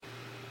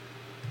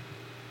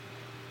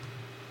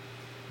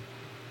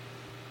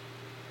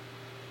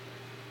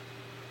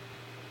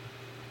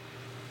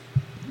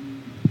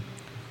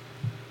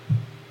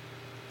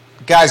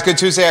Guys, good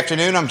Tuesday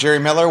afternoon. I'm Jerry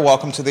Miller.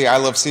 Welcome to the I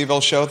Love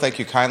CVille show. Thank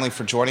you kindly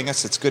for joining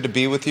us. It's good to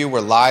be with you.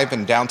 We're live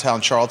in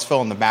downtown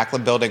Charlottesville in the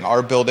Macklin building,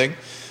 our building.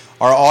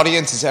 Our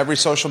audience is every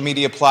social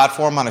media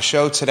platform on a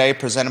show today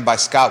presented by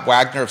Scott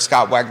Wagner of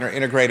Scott Wagner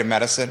Integrated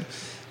Medicine.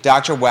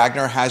 Dr.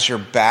 Wagner has your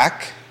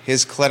back.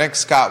 His clinic,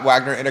 Scott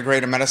Wagner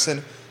Integrated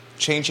Medicine,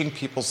 changing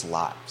people's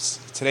lives.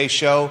 Today's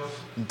show,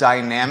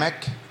 dynamic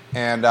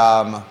and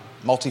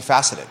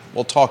multifaceted.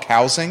 We'll talk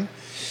housing.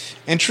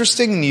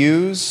 Interesting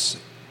news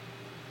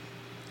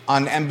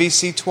on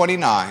NBC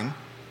 29.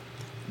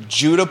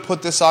 Judah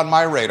put this on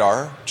my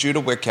radar,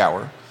 Judah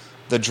Wickower,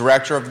 the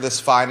director of this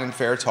fine and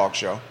fair talk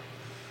show.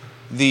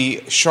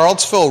 The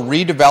Charlottesville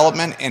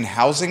Redevelopment and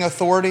Housing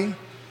Authority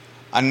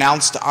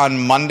announced on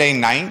Monday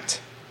night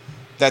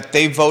that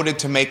they voted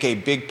to make a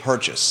big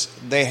purchase.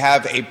 They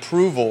have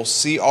approval,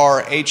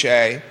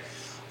 CRHA,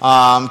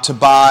 to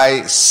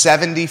buy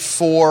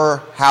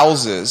 74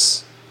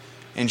 houses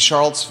in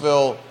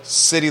Charlottesville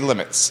city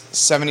limits,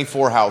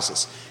 74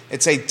 houses.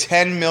 It's a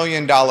 $10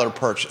 million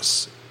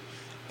purchase.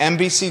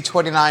 NBC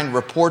 29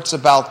 reports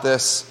about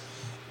this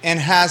and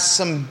has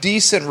some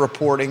decent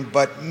reporting,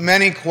 but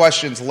many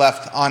questions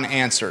left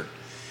unanswered.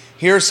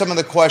 Here are some of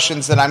the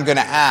questions that I'm going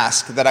to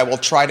ask that I will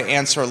try to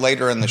answer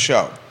later in the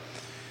show.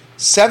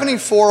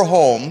 74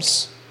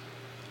 homes,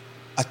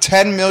 a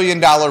 $10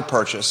 million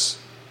purchase.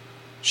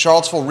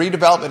 Charlottesville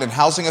Redevelopment and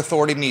Housing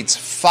Authority needs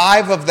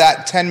 5 of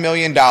that $10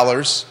 million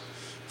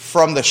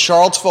from the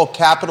Charlottesville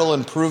Capital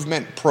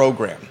Improvement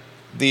Program,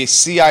 the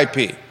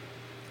CIP.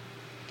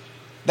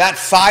 That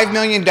 $5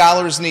 million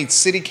needs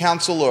City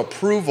Council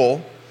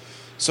approval.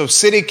 So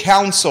City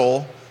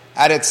Council,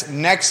 at its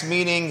next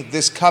meeting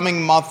this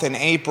coming month in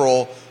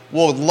April,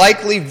 will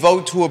likely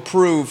vote to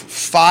approve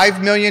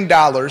 $5 million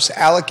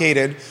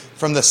allocated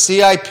from the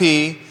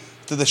CIP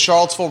to the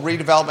Charlottesville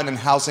Redevelopment and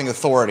Housing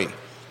Authority.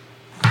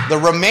 The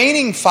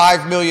remaining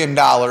 $5 million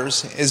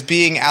is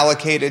being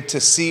allocated to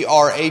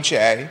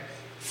CRHA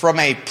from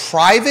a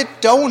private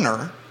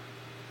donor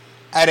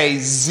at a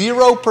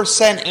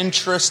 0%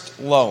 interest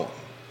loan.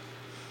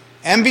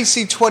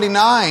 NBC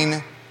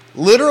 29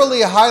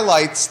 literally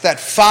highlights that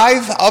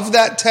 5 of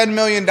that $10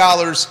 million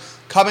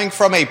coming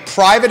from a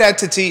private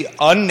entity,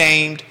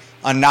 unnamed,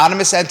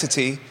 anonymous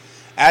entity,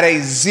 at a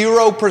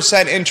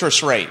 0%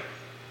 interest rate.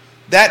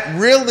 That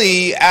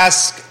really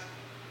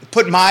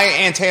put my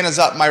antennas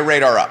up, my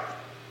radar up.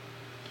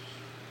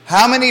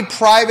 How many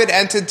private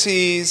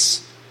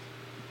entities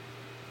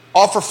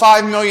offer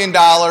 $5 million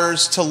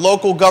to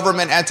local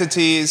government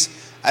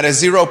entities at a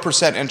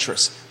 0%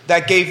 interest?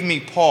 That gave me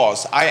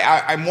pause.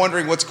 I'm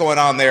wondering what's going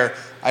on there.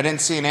 I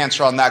didn't see an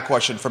answer on that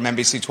question from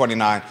NBC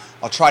 29.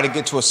 I'll try to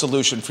get to a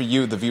solution for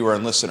you, the viewer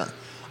and listener.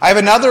 I have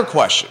another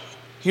question.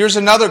 Here's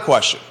another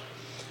question.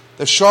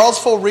 The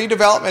Charlottesville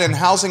Redevelopment and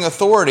Housing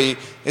Authority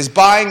is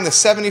buying the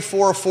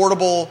 74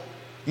 affordable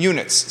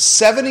units,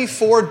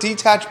 74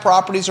 detached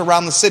properties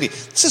around the city.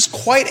 This is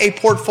quite a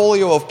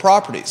portfolio of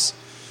properties.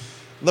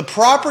 The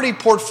property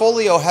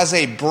portfolio has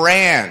a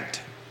brand.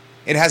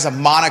 It has a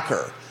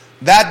moniker.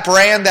 That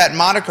brand, that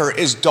moniker,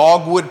 is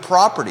Dogwood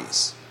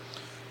Properties.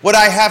 What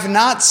I have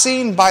not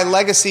seen by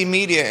legacy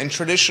media and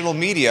traditional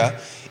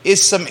media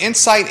is some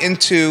insight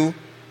into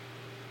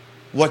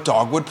what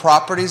Dogwood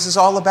Properties is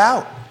all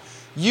about.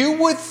 You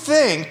would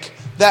think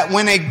that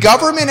when a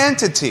government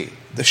entity,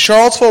 the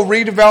Charlottesville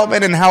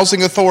Redevelopment and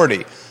Housing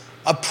Authority,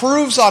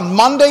 approves on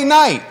Monday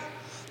night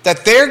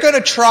that they're going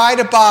to try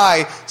to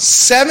buy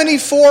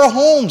 74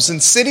 homes in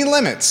city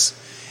limits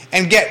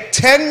and get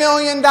 $10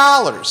 million,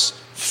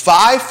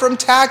 5 from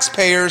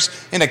taxpayers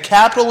in a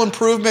capital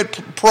improvement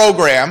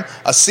program,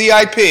 a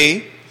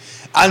CIP,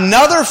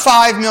 another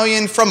 $5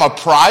 million from a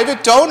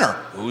private donor.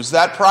 Who's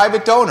that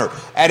private donor?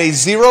 At a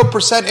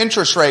 0%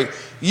 interest rate.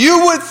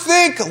 You would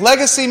think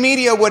legacy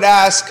media would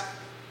ask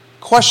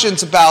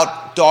questions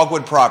about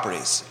Dogwood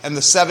Properties and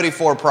the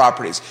 74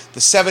 properties,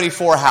 the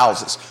 74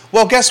 houses.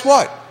 Well, guess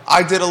what?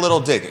 I did a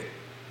little digging.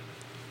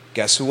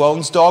 Guess who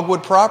owns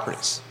Dogwood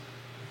Properties?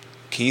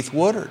 Keith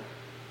Woodard.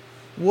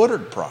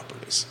 Woodard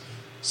Properties.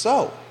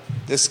 So,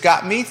 this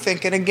got me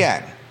thinking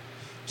again.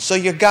 So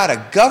you got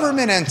a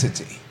government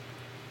entity,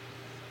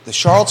 the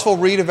Charlottesville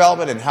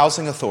Redevelopment and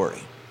Housing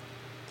Authority,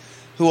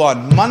 who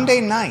on Monday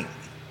night,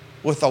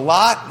 with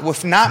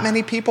not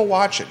many people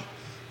watching,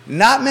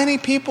 not many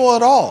people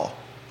at all,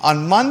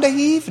 on Monday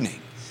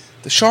evening,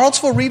 the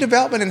Charlottesville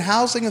Redevelopment and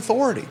Housing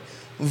Authority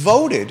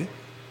voted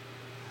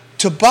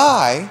to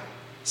buy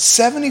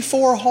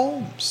 74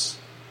 homes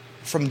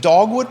from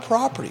Dogwood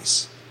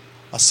Properties,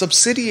 a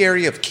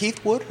subsidiary of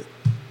Keith Woodard.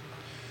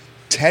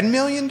 $10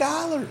 million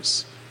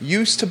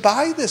used to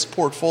buy this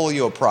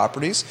portfolio of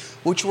properties,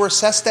 which were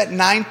assessed at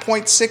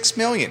 $9.6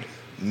 million,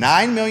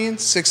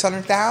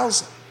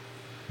 $9,600,000.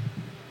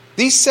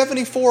 These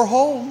 74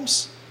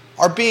 homes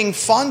are being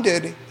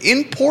funded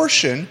in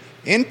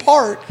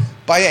part,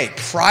 by a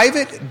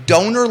private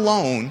donor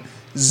loan,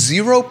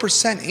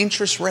 0%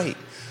 interest rate.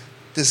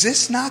 Does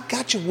this not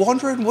got you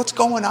wondering what's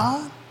going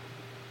on?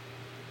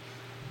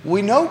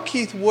 We know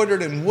Keith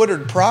Woodard and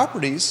Woodard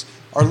Properties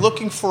are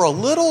looking for a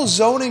little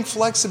zoning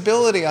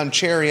flexibility on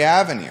Cherry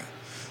Avenue,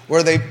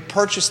 where they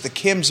purchased the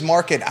Kim's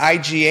Market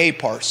IGA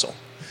parcel.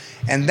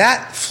 And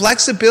that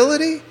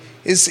flexibility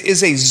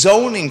is a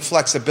zoning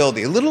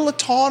flexibility, a little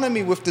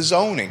autonomy with the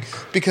zoning,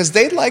 because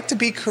they'd like to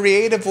be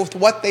creative with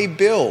what they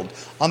build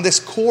on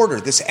this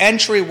corridor, this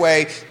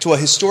entryway to a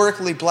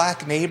historically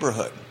black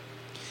neighborhood.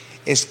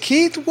 Is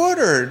Keith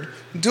Woodard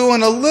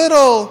doing a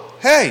little,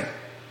 hey,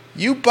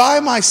 you buy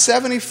my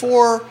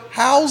 74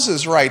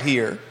 houses right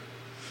here,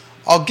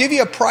 I'll give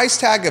you a price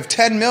tag of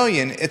 $10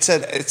 million. It's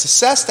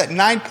assessed at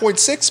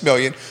 $9.6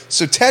 million,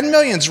 so $10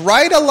 million's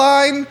right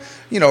aligned,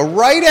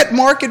 right at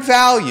market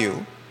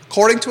value,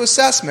 according to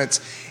assessments.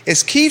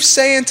 Is Keith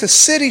saying to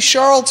City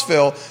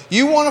Charlottesville,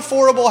 you want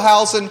affordable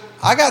housing?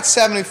 I got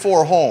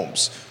 74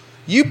 homes.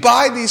 You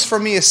buy these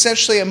from me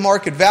essentially at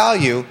market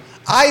value.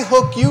 I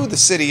hook you, the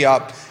city,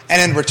 up,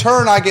 and in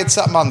return, I get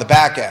something on the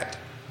back end.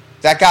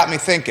 That got me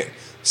thinking.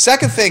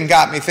 Second thing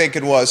got me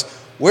thinking was,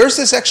 where's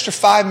this extra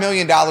 $5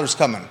 million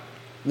coming?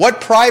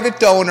 What private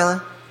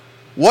donor,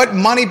 what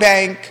money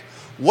bank,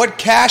 what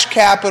cash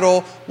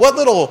capital, what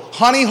little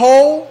honey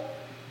hole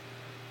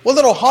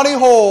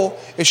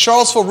is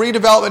Charlottesville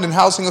Redevelopment and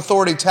Housing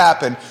Authority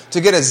tapping to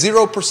get a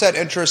 0%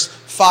 interest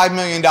 $5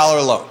 million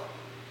loan?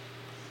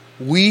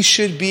 We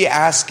should be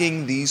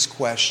asking these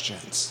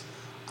questions.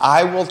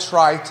 I will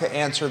try to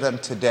answer them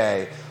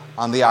today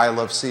on the I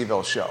Love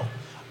CVille show.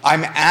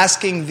 I'm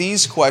asking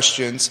these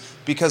questions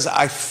because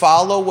I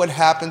follow what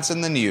happens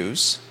in the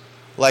news,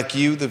 like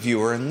you, the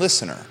viewer and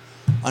listener.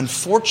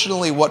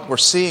 Unfortunately, what we're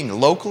seeing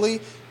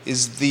locally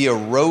is the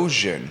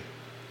erosion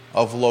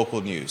of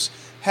local news.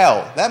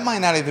 Hell, that might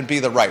not even be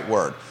the right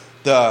word.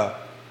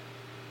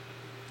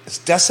 Is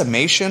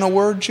decimation a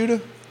word,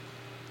 Judah?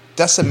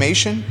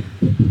 Decimation?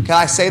 Can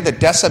I say the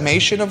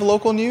decimation of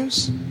local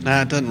news?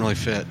 Nah, it doesn't really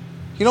fit.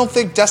 You don't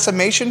think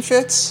decimation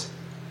fits?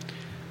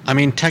 I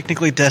mean,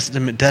 technically,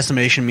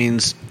 decimation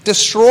means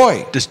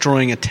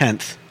destroying a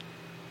tenth.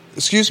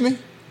 Excuse me?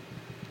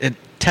 It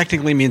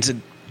technically means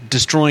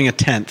destroying a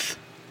tenth.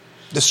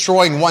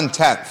 Destroying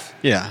 1/10.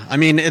 Yeah, I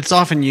mean, it's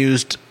often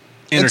used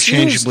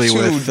interchangeably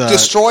with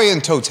destroy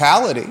in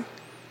totality.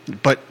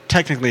 But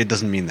technically, it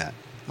doesn't mean that.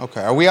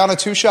 Okay, are we on a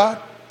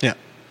two-shot? Yeah.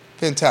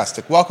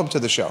 Fantastic. Welcome to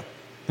the show.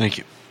 Thank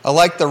you. I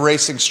like the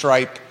racing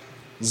stripe,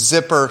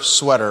 zipper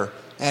sweater,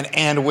 and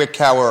Ann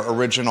Wickower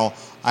original.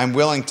 I'm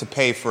willing to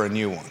pay for a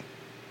new one.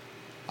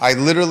 I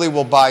literally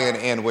will buy an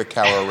Ann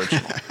Wickower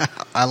original.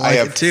 I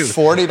have it too.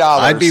 $40.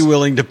 I'd be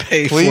willing to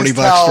pay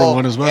 $40 for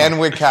one as well. Ann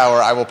Wickower,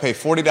 I will pay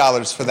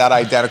 $40 for that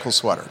identical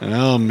sweater.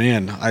 Oh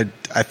man,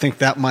 I think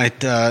that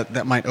might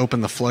open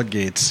the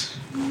floodgates.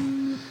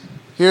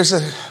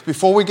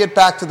 Before we get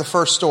back to the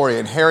first story,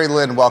 and Harry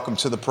Lynn, welcome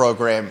to the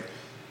program.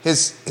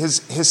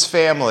 His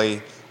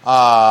family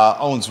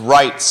owns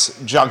Wright's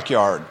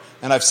Junkyard.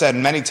 And I've said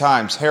many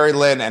times, Harry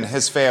Lynn and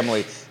his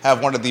family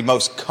have one of the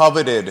most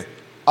coveted,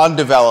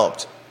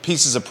 undeveloped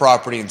pieces of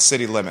property in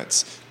city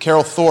limits.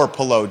 Carol Thorpe,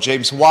 hello.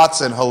 James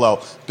Watson,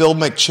 hello. Bill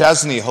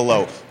McChesney,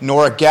 hello.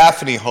 Nora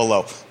Gaffney,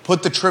 hello.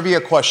 Put the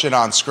trivia question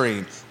on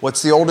screen.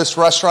 What's the oldest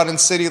restaurant in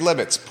city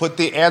limits? Put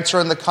the answer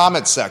in the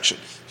comments section.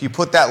 If you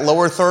put that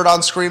lower third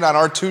on screen on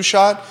our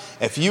two-shot,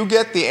 if you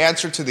get the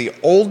answer to the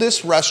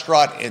oldest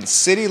restaurant in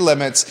city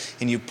limits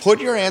and you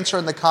put your answer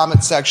in the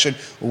comment section,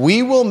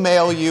 we will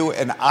mail you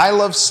an I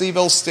Love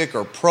CVille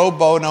sticker pro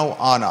bono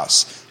on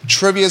us.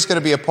 Trivia is going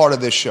to be a part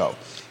of this show.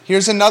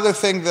 Here's another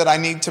thing that I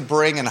need to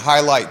bring and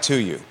highlight to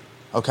you,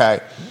 okay?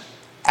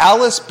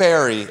 Alice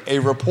Berry, a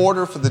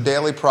reporter for the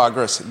Daily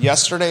Progress,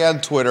 yesterday on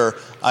Twitter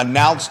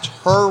announced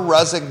her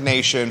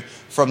resignation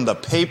from the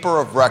paper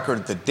of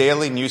record, the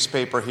daily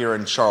newspaper here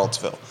in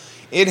Charlottesville.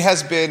 It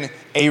has been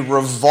a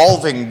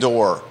revolving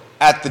door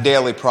at the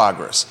Daily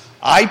Progress.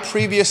 I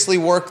previously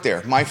worked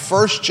there. My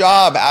first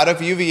job out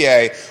of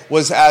UVA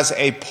was as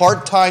a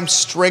part-time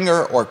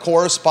stringer or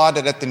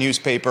correspondent at the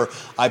newspaper.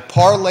 I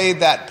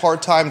parlayed that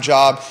part-time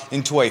job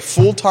into a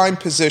full-time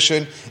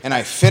position, and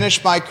I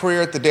finished my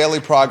career at the Daily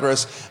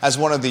Progress as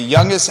one of the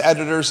youngest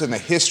editors in the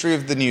history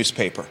of the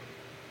newspaper.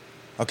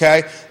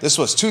 Okay? This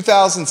was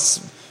 2000.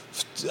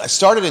 I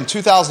started in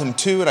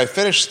 2002, and I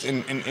finished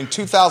in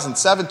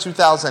 2007,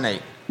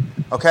 2008.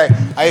 Okay,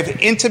 I have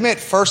intimate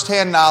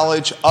firsthand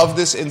knowledge of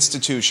this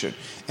institution.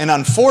 And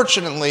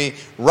unfortunately,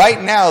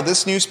 right now,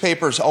 this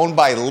newspaper is owned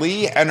by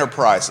Lee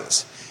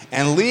Enterprises.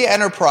 And Lee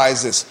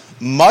Enterprises,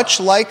 much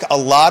like a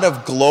lot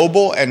of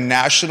global and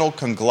national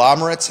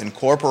conglomerates and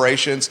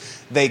corporations,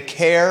 they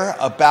care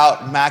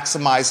about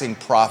maximizing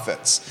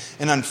profits.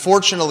 And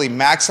unfortunately,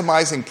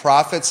 maximizing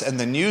profits and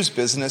the news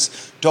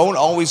business don't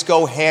always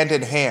go hand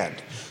in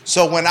hand.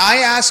 So when I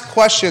ask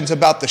questions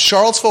about the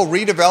Charlottesville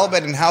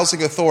Redevelopment and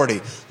Housing Authority,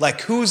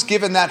 like who's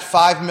given that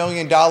 $5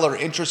 million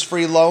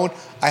interest-free loan,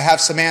 I have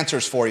some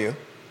answers for you.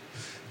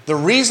 The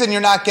reason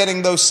you're not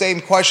getting those same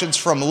questions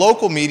from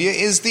local media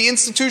is the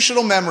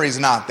institutional memory is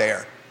not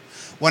there.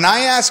 When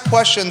I ask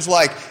questions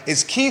like,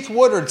 is Keith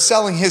Woodard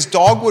selling his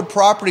Dogwood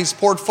Properties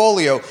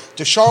portfolio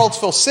to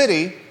Charlottesville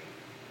City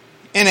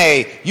in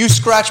a you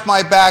scratch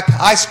my back,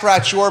 I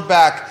scratch your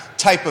back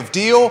type of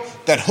deal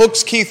that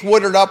hooks Keith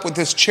Woodard up with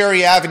this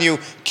Cherry Avenue,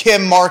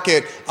 Kim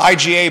Market,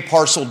 IGA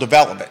parcel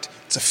development?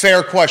 It's a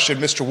fair question,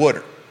 Mr.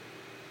 Woodard.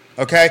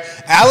 Okay?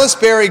 Alice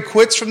Berry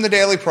quits from the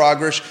Daily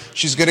Progress.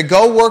 She's going to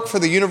go work for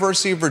the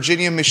University of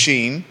Virginia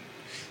Machine.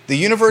 The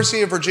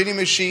University of Virginia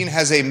Machine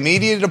has a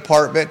media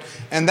department,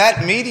 and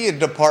that media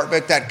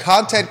department, that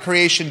content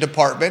creation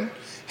department,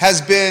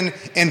 has been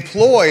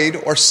employed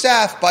or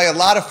staffed by a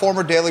lot of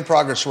former Daily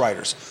Progress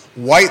writers.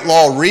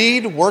 Whitelaw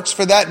Reid works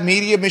for that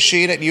media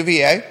machine at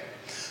UVA.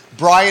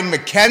 Brian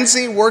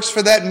McKenzie works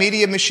for that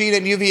media machine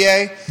at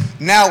UVA.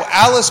 Now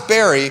Alice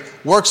Berry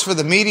works for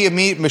the media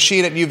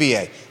machine at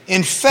UVA.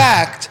 In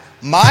fact,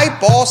 my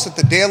boss at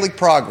the Daily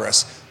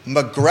Progress,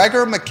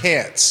 McGregor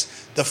McCants,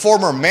 the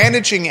former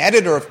managing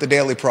editor of the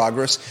Daily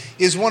Progress,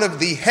 is one of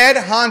the head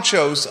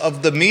honchos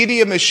of the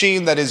media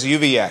machine that is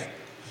UVA.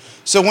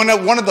 So when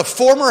one of the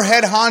former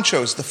head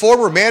honchos, the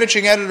former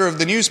managing editor of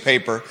the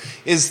newspaper,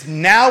 is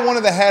now one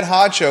of the head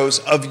honchos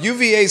of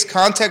UVA's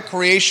content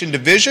creation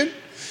division,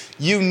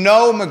 you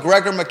know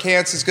McGregor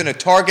McCants is going to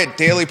target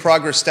Daily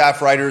Progress staff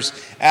writers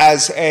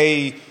as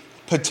a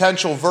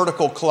potential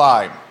vertical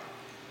climb,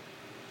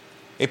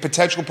 a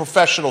potential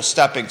professional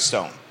stepping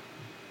stone.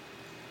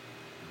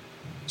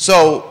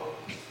 So,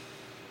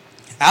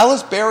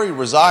 Alice Berry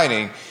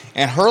resigning,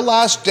 and her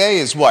last day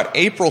is what,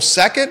 April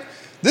 2nd?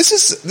 This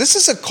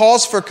is a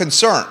cause for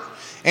concern.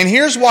 And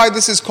here's why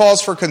this is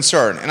cause for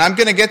concern. And I'm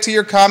going to get to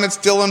your comments,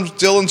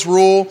 Dylan's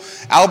Rule,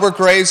 Albert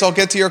Graves, I'll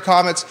get to your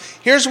comments.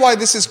 Here's why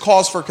this is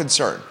cause for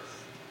concern.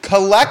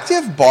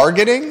 Collective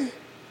bargaining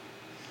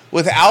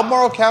with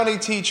Albemarle County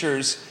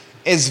teachers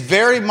is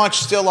very much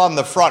still on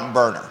the front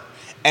burner.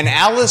 And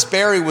Alice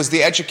Berry was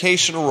the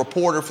educational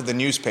reporter for the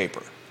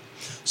newspaper.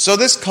 So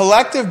this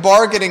collective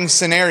bargaining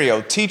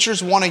scenario,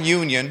 teachers want a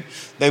union.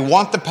 They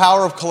want the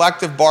power of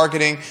collective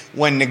bargaining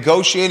when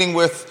negotiating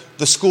with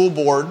the school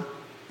board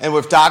and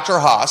with Dr.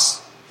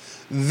 Haas.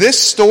 This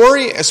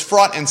story is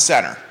front and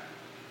center.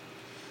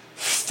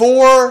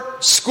 4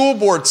 school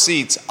board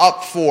seats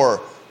up for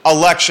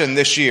election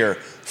this year,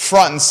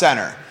 front and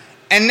center.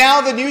 And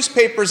now the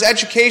newspaper's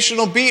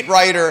educational beat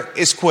writer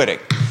is quitting.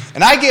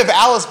 And I give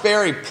Alice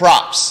Berry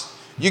props.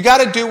 You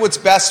got to do what's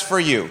best for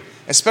you,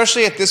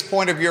 especially at this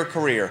point of your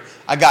career.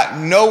 I got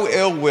no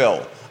ill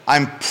will.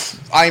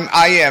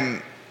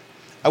 I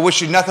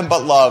wish you nothing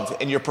but love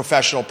in your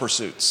professional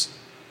pursuits.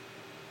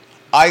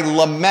 I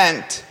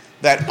lament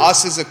that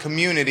us as a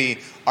community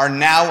are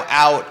now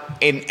out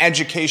an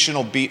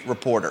educational beat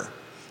reporter.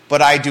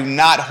 But I do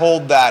not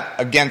hold that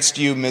against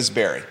you, Ms.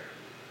 Berry.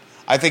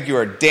 I think you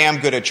are damn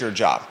good at your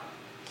job.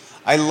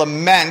 I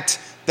lament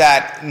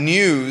that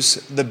news,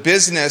 the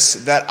business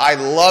that I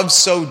love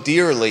so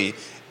dearly,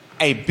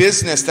 a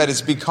business that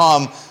has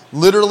become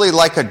literally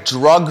like a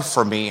drug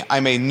for me,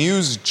 I'm a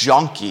news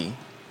junkie,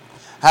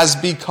 has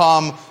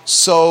become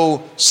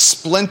so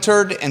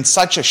splintered and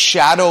such a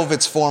shadow of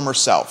its former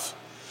self.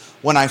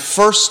 When I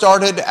first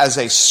started as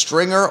a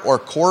stringer or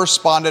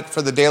correspondent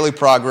for the Daily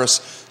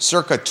Progress,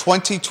 circa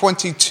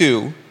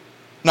 2002,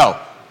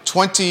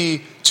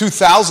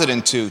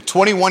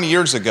 21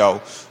 years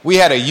ago, we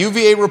had a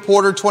UVA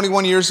reporter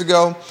 21 years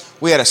ago,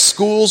 we had a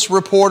schools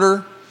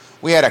reporter,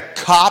 we had a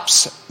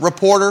cops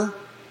reporter,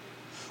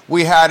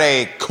 we had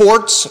a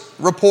courts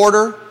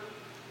reporter,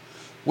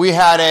 we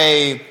had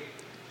a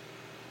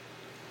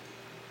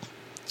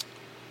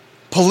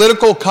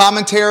political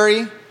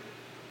commentary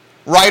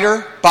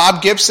writer,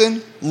 Bob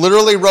Gibson,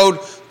 literally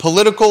wrote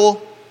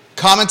political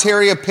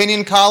commentary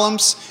opinion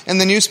columns in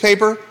the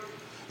newspaper.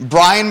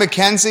 Brian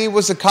McKenzie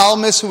was a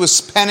columnist who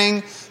was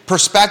penning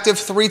Perspective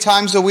 3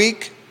 times a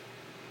week.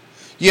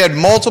 You had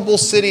multiple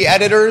city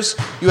editors.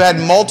 You had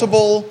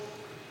multiple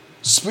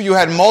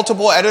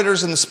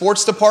editors in the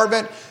sports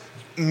department.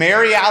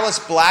 Mary Alice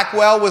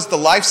Blackwell was the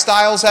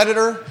lifestyles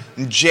editor.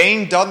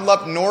 Jane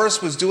Dunlop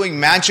Norris was doing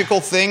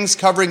magical things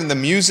covering the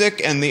music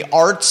and the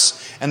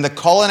arts and the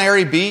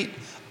culinary beat.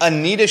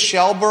 Anita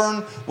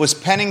Shelburne was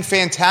penning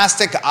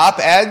fantastic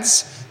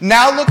op-eds.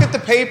 Now look at the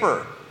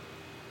paper.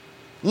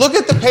 Look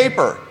at the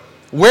paper.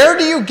 Where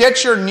do you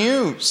get your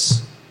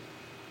news?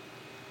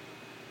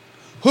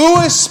 Who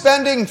is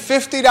spending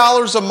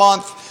 $50 a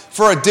month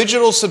for a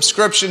digital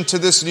subscription to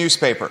this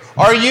newspaper?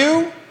 Are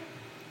you?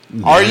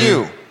 No. Are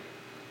you?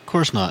 Of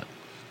course not.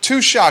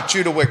 Two-shot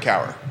Judah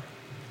Wickhauer.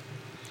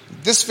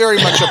 This very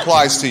much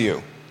applies to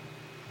you.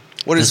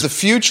 What is the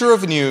future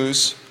of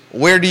news?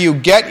 Where do you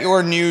get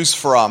your news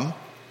from?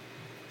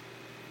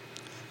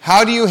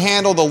 How do you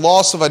handle the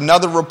loss of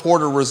another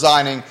reporter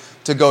resigning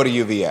to go to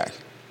UVA?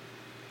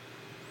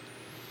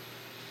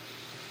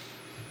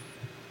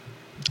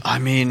 I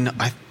mean,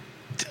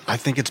 I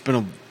think it's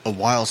been a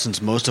while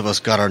since most of us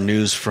got our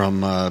news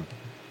from a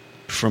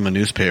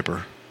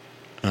newspaper.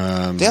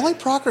 Daily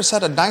Progress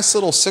had a nice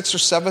little 6 or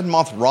 7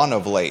 month run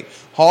of late.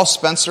 Hall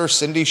Spencer,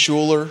 Cindy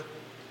Schuler,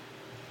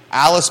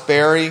 Alice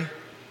Berry,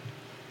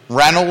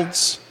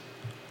 Reynolds.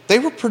 They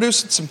were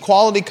producing some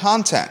quality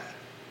content.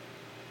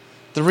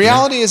 The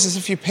reality is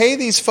if you pay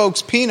these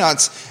folks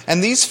peanuts,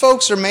 and these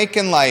folks are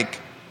making like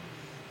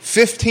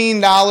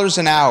 $15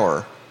 an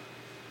hour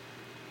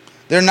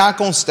They're not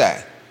going to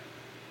stay.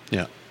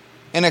 Yeah.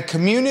 In a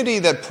community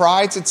that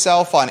prides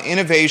itself on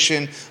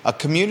innovation, a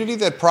community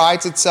that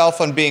prides itself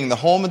on being the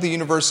home of the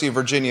University of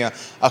Virginia,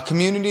 a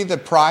community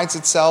that prides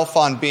itself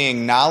on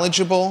being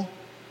knowledgeable,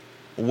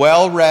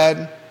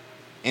 well-read,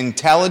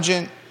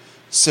 intelligent,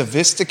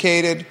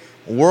 sophisticated,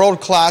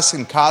 world-class,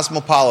 and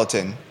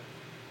cosmopolitan,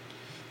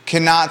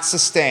 cannot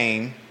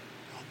sustain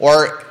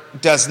or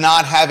does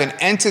not have an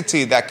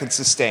entity that could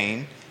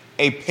sustain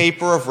a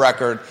paper of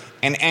record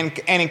in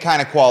any kind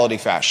of quality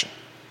fashion.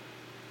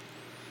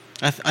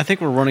 I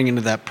think we're running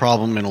into that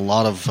problem in a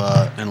lot of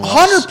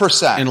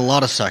 100%. In a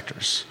lot of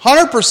sectors.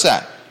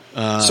 100%.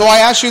 So I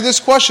ask you this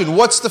question: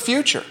 what's the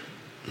future?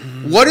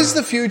 What is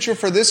the future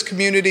for this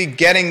community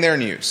getting their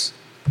news?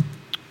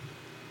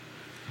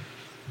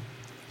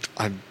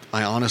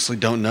 I honestly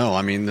don't know.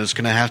 I mean, there's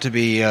going to have to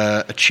be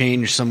a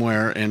change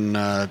somewhere in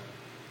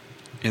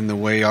the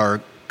way our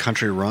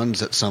country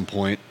runs at some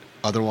point.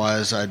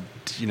 Otherwise, I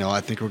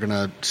think we're going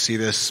to see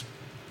this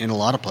in a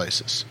lot of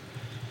places.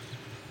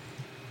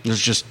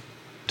 There's just,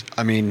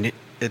 I mean,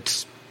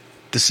 it's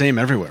the same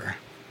everywhere.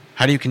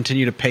 How do you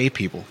continue to pay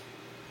people?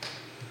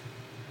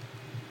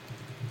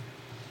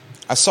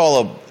 I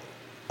saw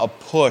a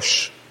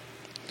push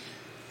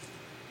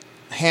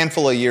a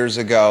handful of years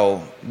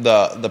ago.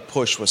 The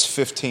push was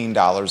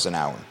 $15 an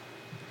hour.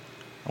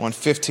 I went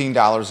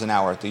 $15 an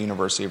hour at the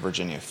University of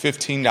Virginia.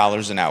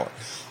 $15 an hour.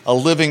 A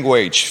living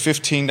wage,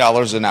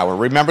 $15 an hour.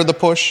 Remember the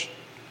push?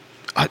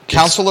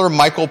 Counselor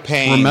Michael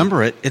Payne.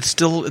 Remember it. It's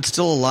still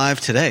alive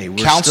today.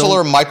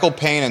 Michael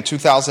Payne in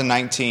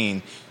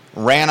 2019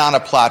 ran on a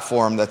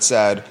platform that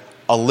said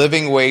a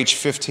living wage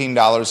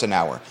 $15 an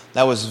hour.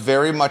 That was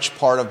very much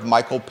part of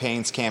Michael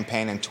Payne's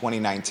campaign in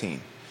 2019.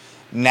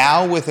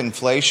 Now with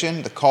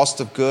inflation, the cost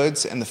of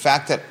goods, and the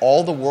fact that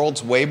all the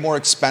world's way more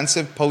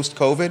expensive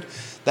post-COVID,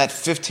 that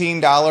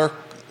 $15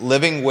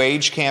 living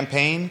wage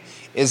campaign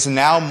is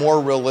now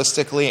more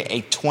realistically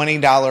a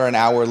 $20 an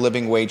hour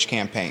living wage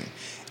campaign.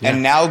 Yeah.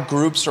 And now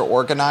groups are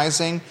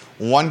organizing,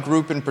 one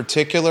group in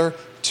particular,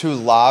 to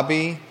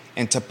lobby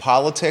and to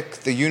politic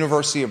the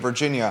University of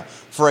Virginia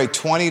for a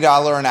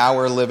 $20 an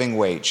hour living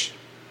wage.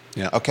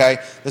 Yeah. Okay?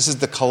 This is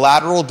the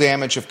collateral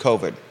damage of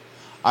COVID.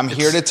 I'm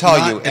here to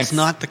tell you. It's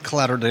not the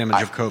collateral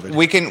damage of COVID.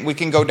 We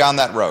can go down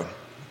that road.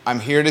 I'm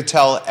here to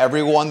tell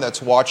everyone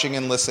that's watching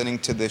and listening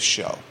to this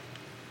show.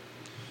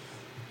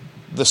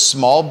 The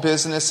small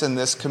business in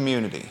this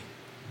community,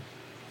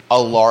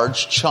 a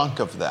large chunk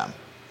of them,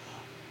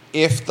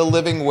 if the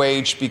living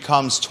wage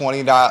becomes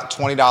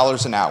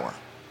 $20 an hour,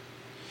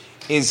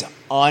 is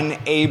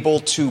unable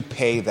to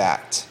pay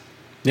that.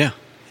 Yeah.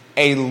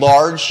 A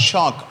large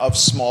chunk of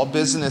small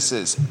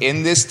businesses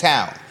in this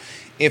town,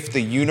 if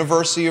the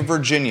University of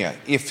Virginia,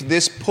 if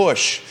this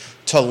push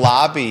to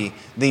lobby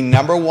the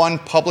number one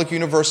public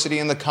university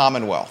in the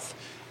Commonwealth,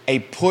 a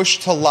push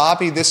to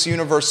lobby this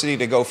university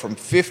to go from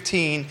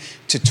 $15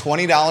 to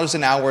 $20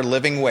 an hour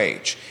living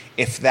wage,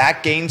 if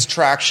that gains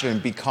traction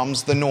and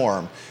becomes the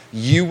norm,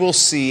 you will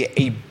see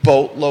a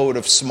boatload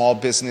of small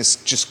business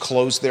just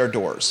close their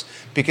doors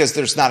because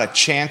there's not a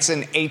chance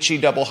in HE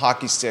double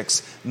hockey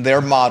sticks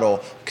their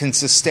model can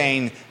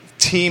sustain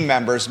team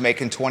members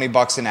making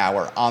 $20 an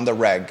hour on the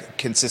reg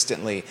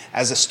consistently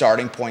as a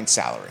starting point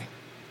salary.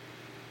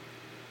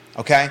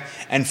 Okay?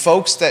 And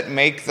folks that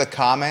make the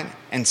comment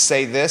and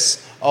say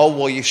this, oh,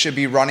 well, you should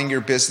be running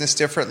your business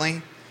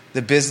differently.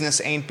 The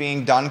business ain't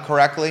being done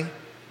correctly.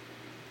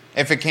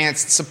 If it can't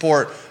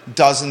support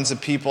dozens of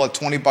people at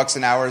 $20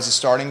 an hour as a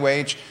starting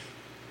wage,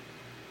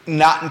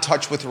 not in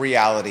touch with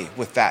reality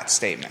with that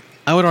statement.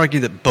 I would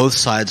argue that both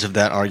sides of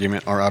that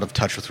argument are out of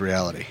touch with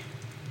reality.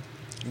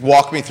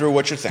 Walk me through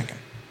what you're thinking.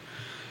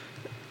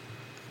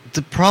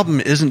 The problem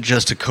isn't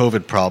just a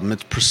COVID problem.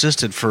 It's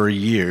persisted for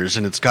years,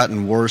 and it's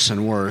gotten worse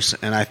and worse.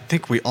 And I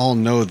think we all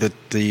know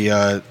that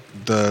the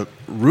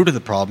root of the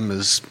problem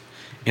is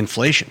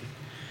inflation.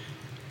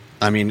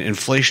 I mean,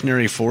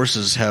 inflationary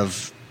forces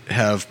have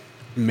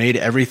made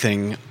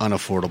everything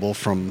unaffordable,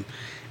 from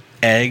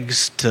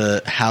eggs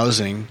to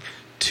housing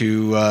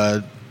to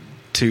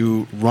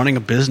running a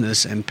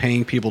business and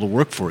paying people to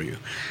work for you.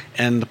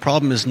 And the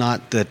problem is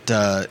not that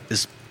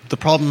the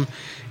problem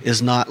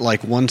is not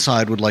like one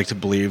side would like to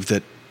believe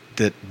that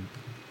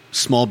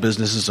small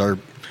businesses are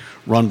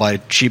run by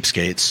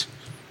cheapskates.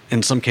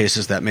 In some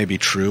cases that may be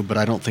true, but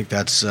I don't think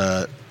that's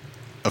a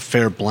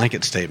fair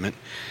blanket statement.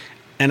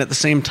 And at the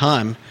same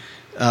time,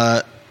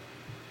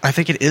 I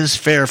think it is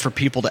fair for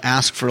people to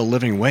ask for a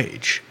living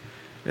wage.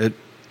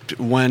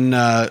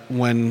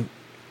 When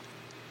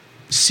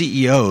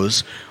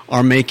CEOs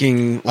are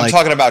making like... I'm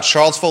talking about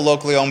Charlottesville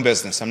locally owned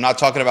business. I'm not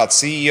talking about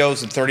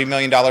CEOs and $30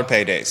 million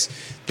paydays.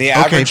 The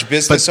average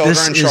business owner in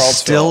Charlottesville... This is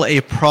still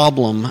a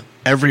problem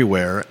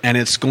everywhere, and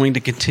it's going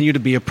to continue to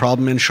be a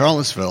problem in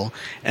Charlottesville.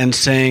 And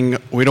saying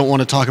we don't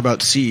want to talk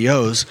about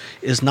CEOs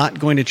is not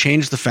going to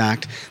change the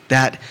fact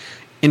that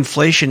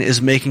inflation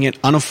is making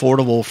it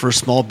unaffordable for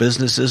small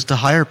businesses to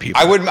hire people.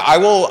 I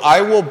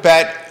will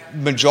bet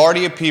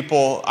majority of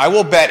people, I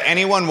will bet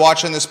anyone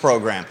watching this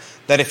program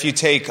that if you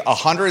take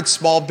 100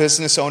 small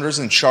business owners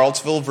in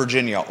Charlottesville,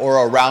 Virginia,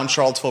 or around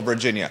Charlottesville,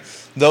 Virginia,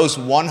 those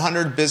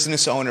 100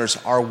 business owners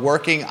are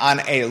working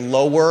on a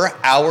lower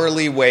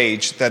hourly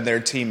wage than their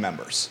team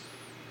members.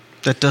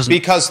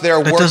 Because they're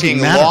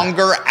working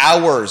longer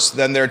hours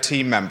than their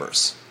team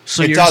members.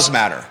 So it does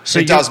matter.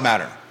 It does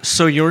matter.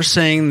 So you're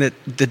saying that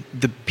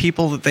the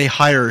people that they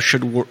hire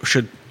should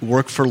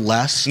work for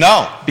less?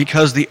 No.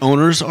 Because the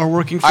owners are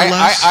working for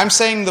less? I'm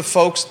saying the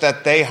folks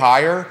that they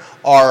hire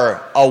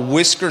are a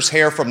whisker's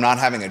hair from not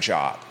having a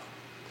job.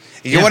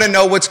 You want to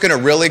know what's going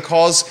to really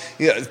cause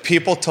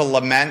people to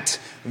lament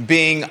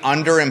being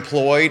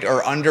underemployed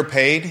or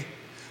underpaid?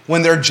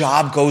 When their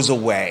job goes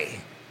away.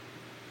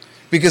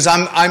 Because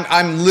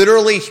I'm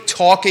literally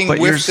talking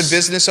with the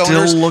business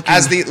owners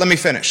let me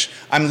finish.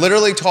 I'm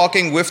literally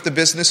talking with the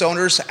business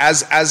owners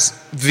as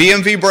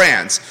VMV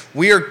Brands.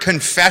 We are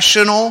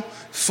confessional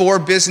for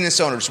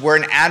business owners. We're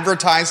an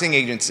advertising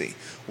agency.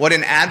 What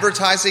an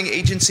advertising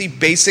agency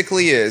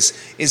basically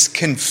is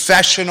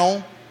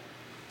confessional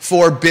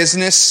for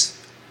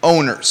business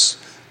owners.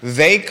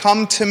 They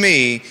come to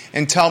me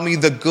and tell me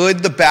the good,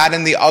 the bad,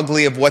 and the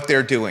ugly of what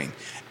they're doing.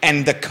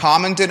 And the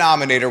common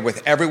denominator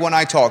with everyone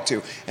I talk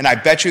to, and I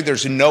bet you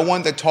there's no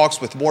one that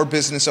talks with more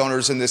business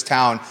owners in this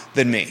town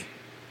than me,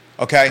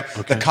 okay?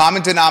 The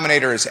common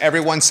denominator is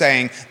everyone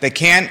saying they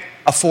can't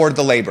afford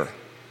the labor.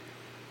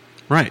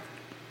 Right.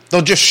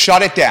 They'll just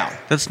shut it down.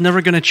 That's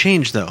never going to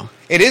change, though.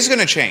 It is going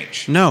to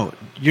change. No.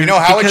 You know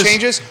how it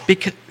changes?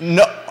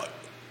 No.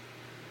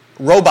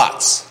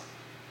 Robots.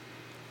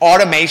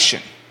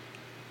 Automation.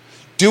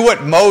 Do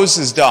what Moe's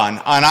has done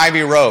on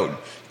Ivy Road.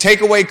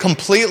 Take away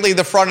completely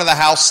the front of the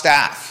house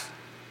staff.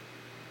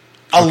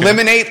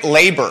 Eliminate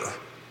labor.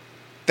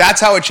 That's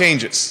how it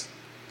changes.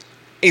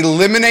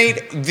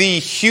 Eliminate the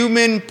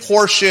human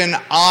portion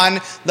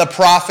on the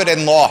profit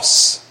and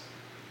loss.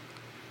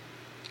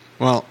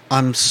 Well,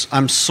 I'm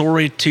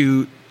sorry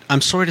to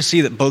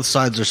see that both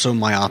sides are so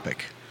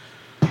myopic.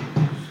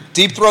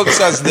 Deep Throat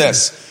says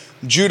this,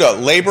 Judah,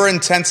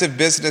 labor-intensive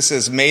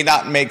businesses may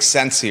not make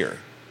sense here.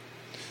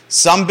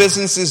 Some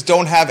businesses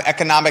don't have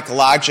economic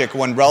logic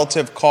when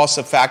relative costs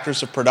of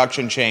factors of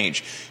production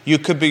change. You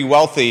could be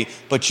wealthy,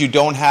 but you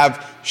don't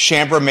have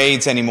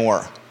chambermaids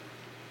anymore.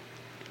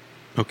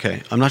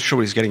 Okay, I'm not sure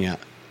what he's getting at.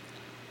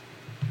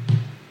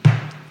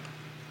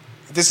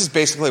 This is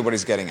basically what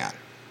he's getting at.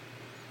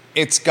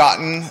 It's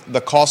gotten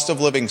the cost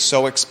of living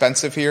so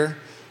expensive here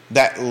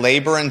that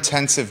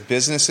labor-intensive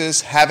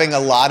businesses, having a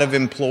lot of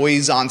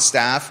employees on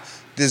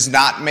staff, does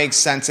not make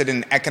sense in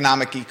an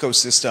economic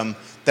ecosystem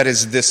that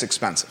is this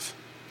expensive.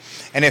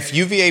 And if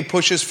UVA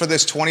pushes for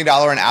this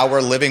 $20 an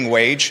hour living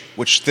wage,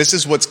 which this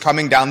is what's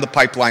coming down the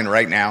pipeline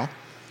right now,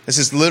 this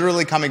is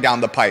literally coming down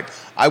the pipe.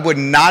 I would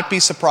not be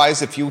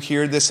surprised if you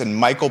hear this in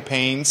Michael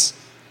Payne's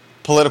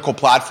political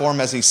platform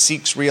as he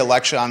seeks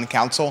re-election on the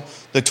council,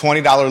 the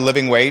 $20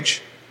 living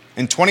wage.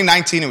 In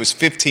 2019, it was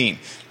 $15.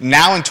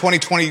 Now in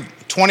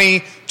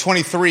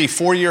 2023,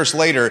 4 years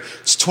later,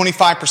 it's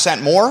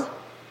 25% more.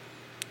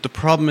 The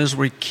problem is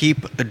we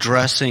keep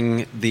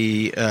addressing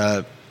the.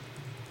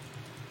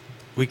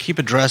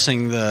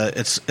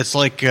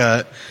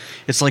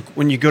 It's like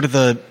when you go to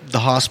the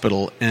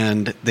hospital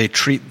and they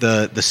treat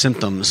the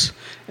symptoms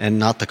and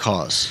not the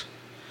cause.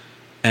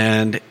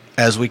 And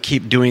as we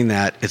keep doing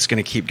that, it's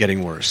going to keep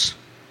getting worse.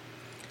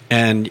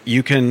 And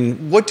you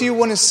can. What do you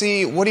want to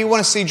see? What do you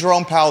want to see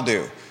Jerome Powell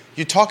do?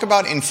 You talk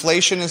about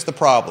inflation is the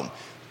problem.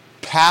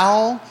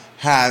 Powell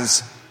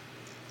has.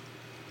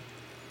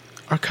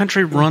 Our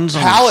country runs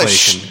on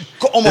inflation.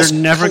 Almost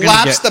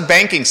collapsed the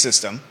banking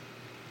system.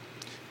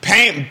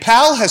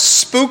 Powell has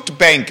spooked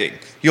banking.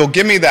 You'll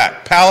give me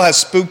that. Powell has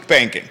spooked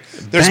banking.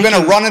 There's been a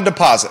run of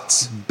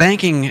deposits.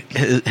 Banking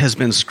has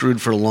been screwed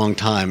for a long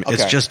time. Okay.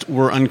 It's just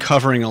we're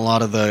uncovering a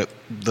lot of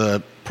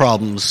the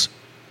problems.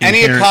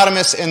 Any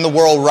economist in the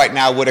world right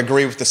now would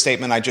agree with the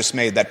statement I just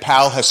made that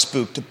Powell has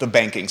spooked the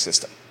banking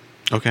system.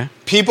 Okay.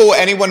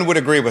 Anyone would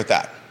agree with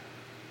that.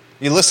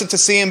 You listen to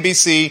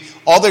CNBC,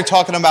 all they're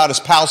talking about is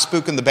Powell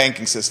spooking the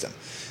banking system.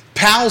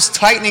 Powell's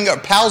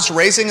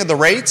raising of the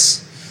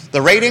rates,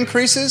 the rate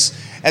increases,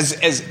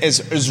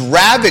 has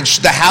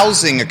ravaged the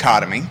housing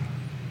economy.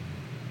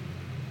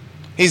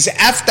 He's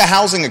effed the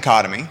housing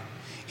economy.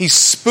 He's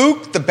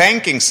spooked the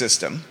banking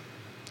system.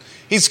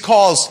 He's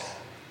caused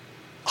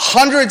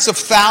hundreds of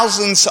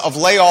thousands of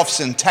layoffs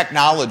in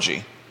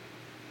technology.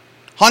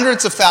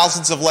 Hundreds of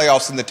thousands of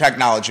layoffs in the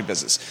technology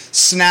business.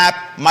 Snap,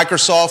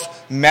 Microsoft,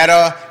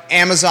 Meta,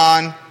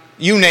 Amazon,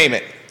 you name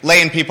it,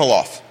 laying people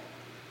off.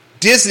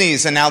 Disney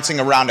is announcing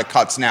a round of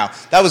cuts now.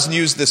 That was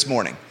news this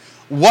morning.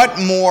 What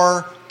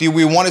more do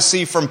we want to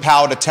see from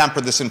Powell to temper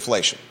this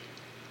inflation?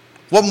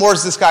 What more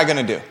is this guy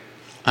going to do?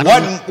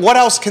 What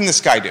else can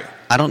this guy do?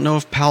 I don't know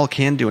if Powell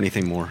can do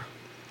anything more.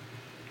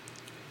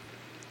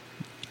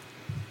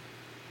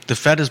 The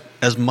Fed is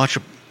as much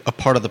a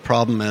part of the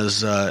problem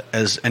as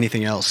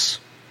anything else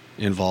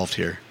involved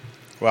here.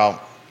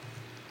 Well,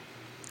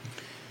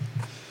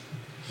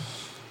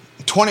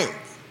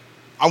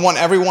 I want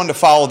everyone to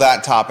follow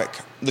that topic,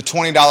 the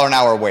 $20 an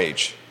hour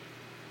wage.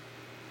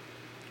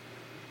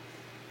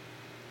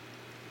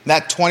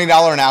 That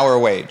 $20 an hour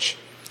wage.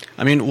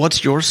 I mean,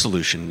 what's your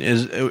solution?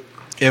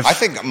 I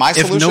think my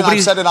solution,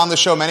 I've said it on the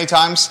show many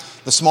times,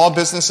 the small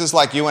businesses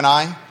like you and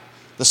I,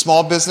 the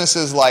small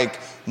businesses like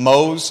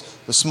Moe's,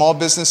 the small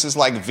businesses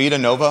like Vita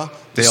Nova.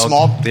 They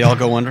all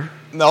go under?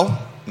 No.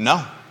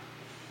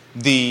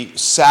 The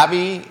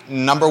savvy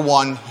number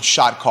one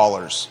shot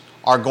callers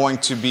are going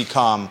to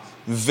become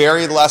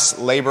very less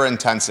labor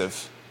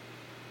intensive,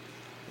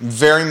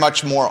 very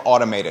much more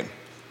automated.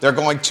 They're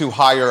going to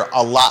hire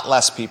a lot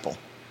less people.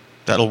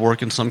 That'll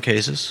work in some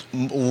cases.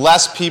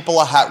 Less people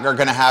are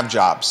going to have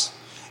jobs.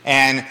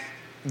 And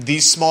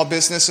these small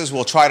businesses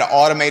will try to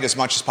automate as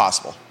much as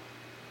possible.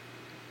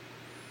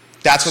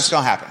 That's what's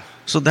going to happen.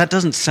 So that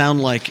doesn't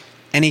sound like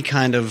any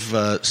kind of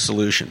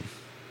solution.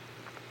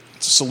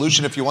 It's a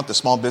solution if you want the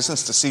small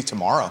business to see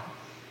tomorrow.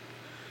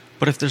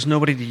 But if there's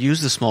nobody to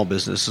use the small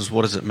businesses,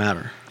 what does it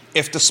matter?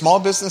 If the small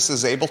business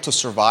is able to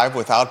survive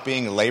without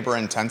being labor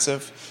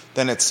intensive,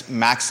 then it's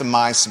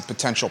maximized some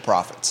potential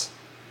profits.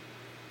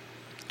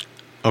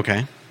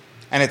 Okay.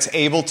 And it's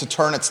able to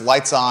turn its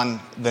lights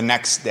on the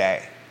next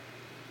day.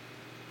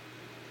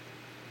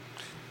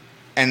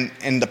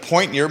 And the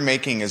point you're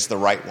making is the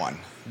right one.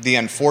 The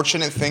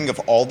unfortunate thing of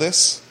all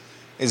this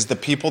is the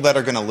people that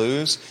are going to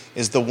lose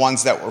is the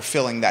ones that were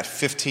filling that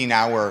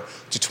 $15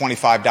 to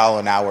 $25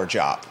 an hour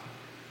job.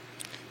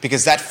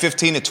 Because that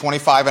 $15 to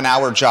 $25 an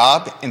hour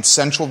job in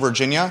Central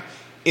Virginia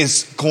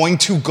is going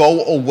to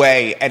go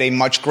away at a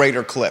much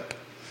greater clip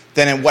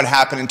than in what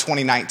happened in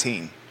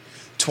 2019.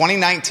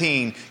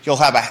 2019, you'll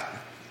have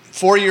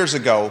 4 years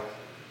ago,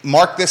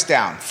 mark this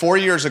down, 4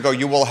 years ago,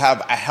 you will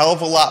have a hell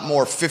of a lot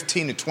more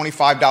 $15 to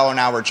 $25 an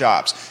hour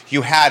jobs.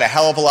 You had a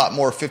hell of a lot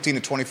more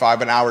 $15 to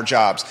 $25 an hour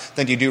jobs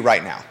than you do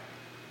right now.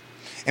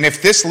 And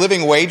if this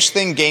living wage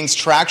thing gains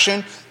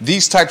traction,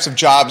 these types of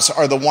jobs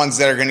are the ones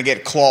that are going to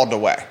get clawed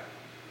away.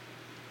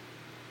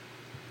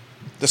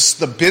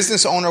 The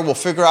business owner will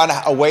figure out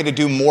a way to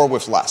do more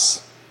with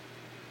less,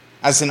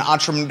 as an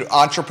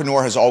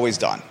entrepreneur has always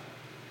done.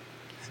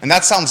 And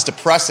that sounds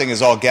depressing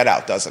as all get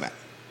out, doesn't it?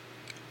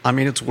 I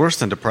mean, it's worse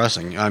than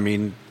depressing. I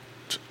mean,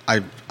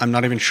 I'm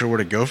not even sure where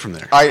to go from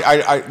there.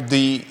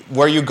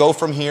 Where you go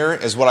from here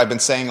is what I've been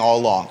saying all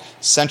along.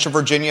 Central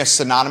Virginia is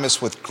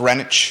synonymous with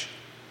Greenwich,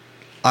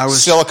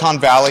 Silicon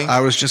Valley. I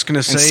was just going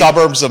to say, and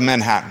suburbs of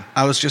Manhattan.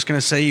 I was just going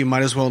to say you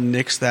might as well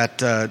nix that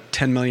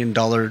 $10 million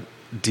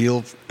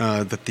deal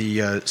that the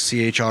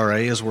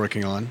CHRA is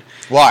working on.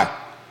 Why?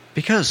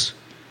 Because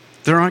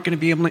there aren't going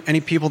to be any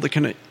people that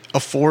can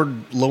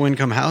afford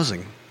low-income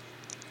housing.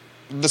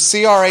 The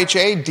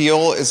CRHA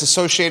deal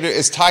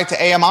is tied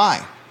to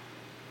AMI.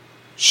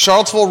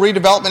 Charlottesville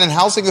Redevelopment and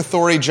Housing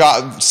Authority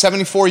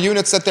 74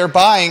 units that they're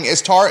buying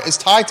is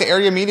tied to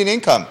area median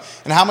income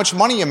and how much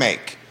money you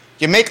make.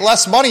 You make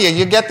less money and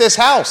you get this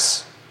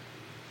house.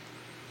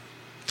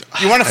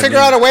 You want to figure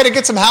out a way to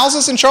get some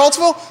houses in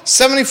Charlottesville?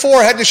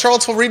 74, head to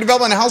Charlottesville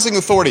Redevelopment and Housing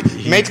Authority.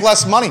 Make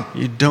less money.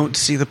 You don't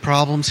see the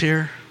problems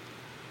here?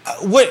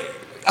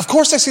 Of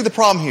course I see the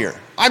problem here.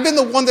 I've been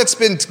the one that's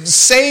been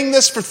saying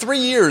this for 3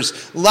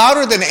 years,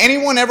 louder than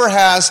anyone ever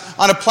has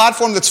on a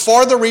platform that's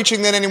farther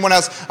reaching than anyone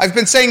else. I've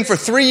been saying for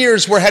 3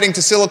 years we're heading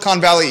to Silicon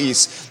Valley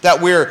East,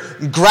 that we're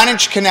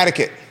Greenwich,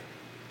 Connecticut.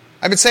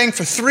 I've been saying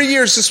for 3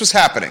 years this was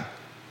happening.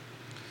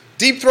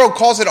 Deep Throat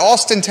calls it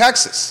Austin,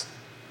 Texas.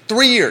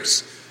 3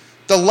 years.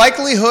 The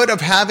likelihood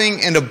of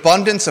having an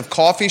abundance of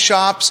coffee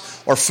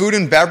shops or food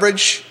and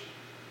beverage,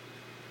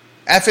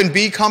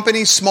 F&B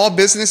companies, small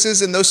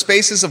businesses in those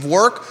spaces of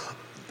work,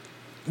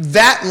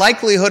 that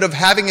likelihood of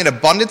having an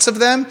abundance of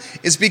them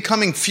is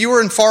becoming fewer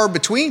and far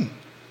between.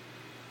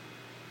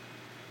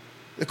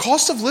 The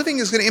cost of living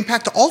is going to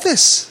impact all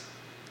this.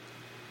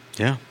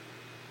 Yeah.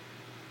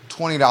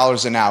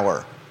 $20 an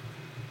hour.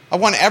 I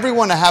want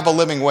everyone to have a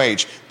living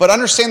wage, but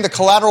understand the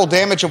collateral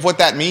damage of what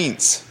that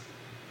means.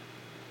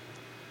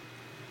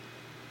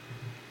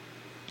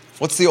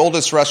 What's the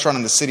oldest restaurant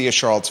in the city of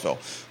Charlottesville?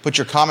 Put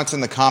your comments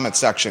in the comment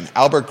section.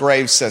 Albert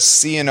Graves says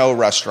C&O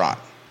Restaurant.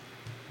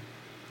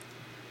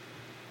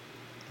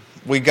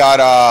 We got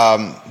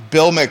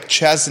Bill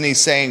McChesney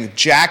saying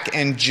Jack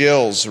and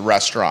Jill's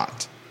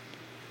Restaurant.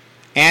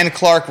 Ann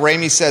Clark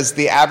Ramey says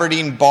the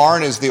Aberdeen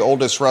Barn is the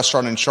oldest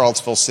restaurant in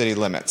Charlottesville city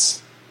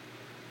limits.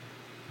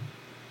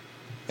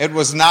 It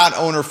was not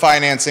owner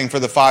financing for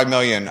the $5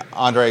 million,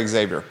 Andre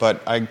Xavier,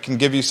 but I can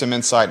give you some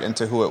insight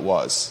into who it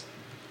was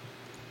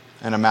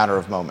in a matter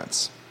of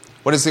moments.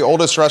 What is the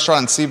oldest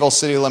restaurant in CVille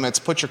city limits?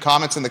 Put your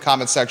comments in the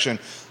comment section.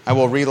 I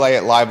will relay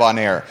it live on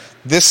air.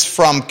 This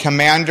from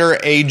Commander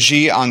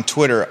AG on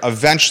Twitter.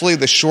 Eventually,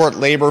 the short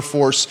labor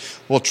force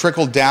will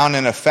trickle down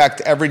and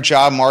affect every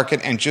job market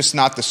and just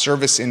not the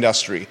service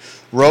industry.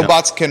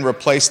 Robots can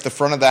replace the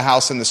front of the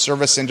house in the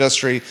service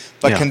industry,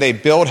 but can they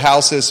build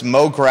houses,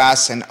 mow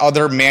grass, and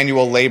other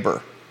manual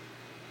labor?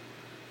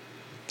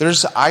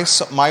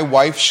 My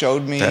wife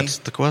showed me. That's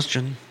the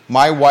question.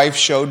 My wife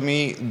showed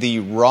me the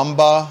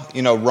Roomba,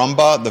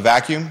 Roomba, the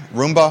vacuum.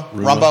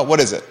 Roomba, what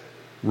is it?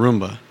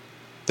 Roomba.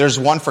 There's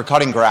one for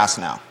cutting grass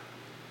now.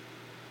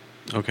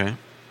 Okay.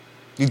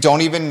 You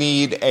don't even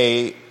need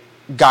a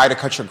guy to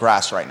cut your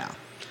grass right now.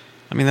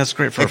 I mean, that's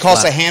great for It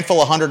costs a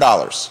handful of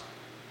 $100.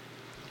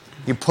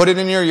 You put it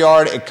in your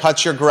yard, it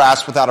cuts your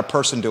grass without a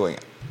person doing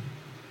it.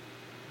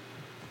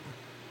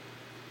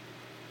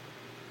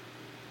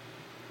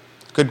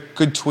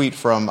 Good tweet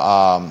from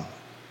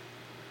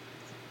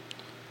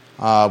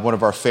one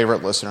of our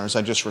favorite listeners.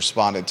 I just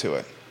responded to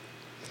it.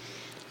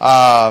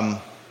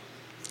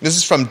 This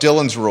is from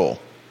Dylan's Rule.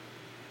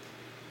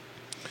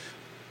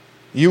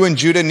 You and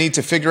Judah need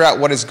to figure out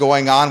what is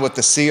going on with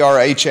the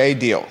CRHA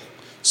deal.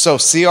 So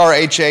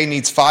CRHA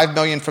needs $5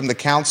 million from the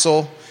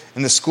council,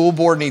 and the school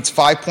board needs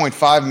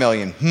 $5.5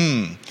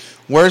 million.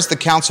 Where's the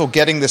council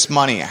getting this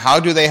money? How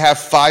do they have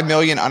 $5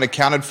 million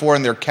unaccounted for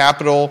in their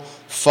capital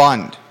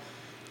fund?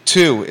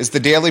 2, is the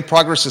Daily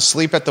Progress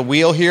asleep at the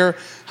wheel here?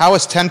 How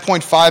is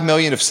 $10.5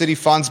 million of city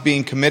funds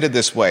being committed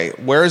this way?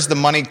 Where is the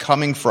money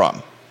coming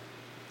from?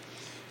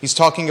 He's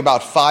talking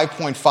about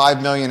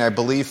 $5.5 million, I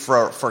believe,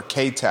 for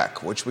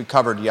K-Tech, which we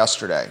covered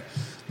yesterday.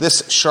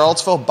 This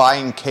Charlottesville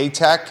buying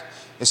K-Tech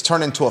is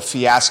turned into a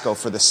fiasco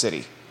for the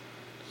city.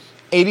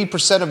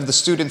 80% of the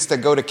students that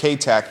go to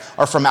K-Tech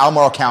are from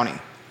Albemarle County.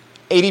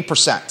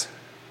 80%.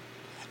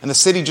 And the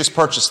city just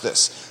purchased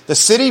this. The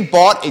city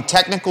bought a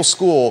technical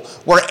school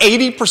where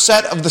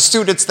 80% of the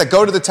students that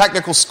go to the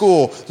technical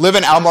school live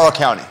in Albemarle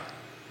County.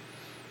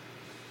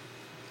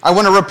 I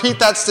want to repeat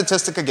that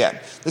statistic again.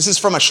 This is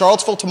from a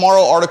Charlottesville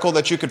Tomorrow article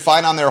that you could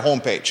find on their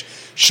homepage.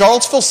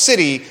 Charlottesville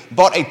City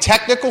bought a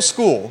technical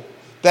school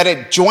that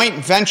it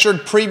joint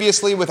ventured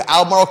previously with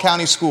Albemarle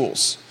County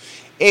Schools.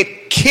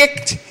 It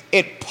kicked,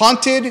 it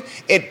punted,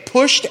 it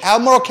pushed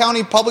Albemarle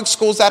County Public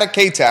Schools out of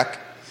K-Tech,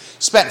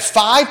 spent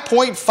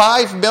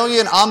 $5.5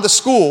 million on the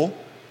school,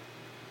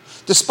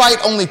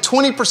 despite only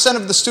 20%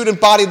 of the student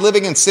body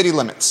living in city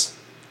limits.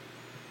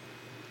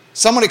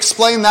 Someone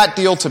explain that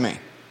deal to me.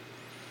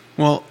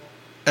 Well,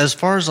 as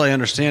far as I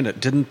understand it,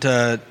 didn't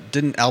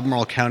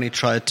Albemarle County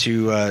try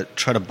to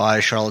buy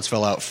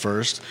Charlottesville out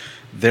first,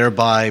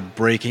 thereby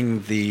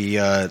breaking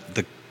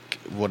the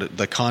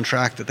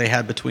contract that they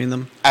had between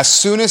them? As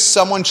soon as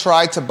someone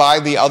tried to buy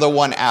the other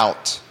one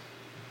out,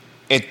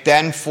 it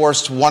then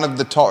forced one of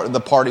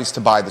the parties to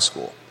buy the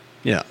school.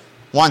 Yeah.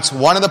 Once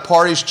one of the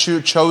parties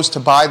chose to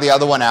buy the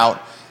other one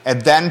out,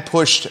 it then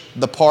pushed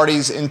the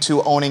parties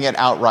into owning it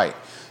outright.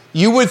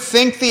 You would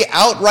think the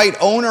outright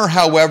owner,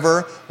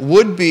 however,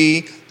 would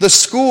be the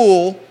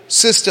school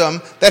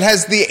system that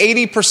has the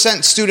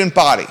 80% student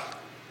body.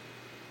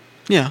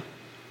 Yeah.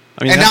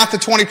 I mean, and not the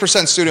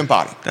 20% student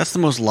body. That's the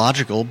most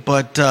logical,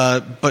 but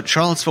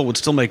Charlottesville would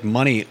still make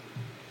money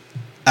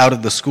out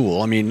of the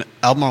school. I mean,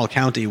 Albemarle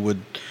County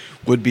would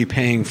be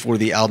paying for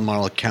the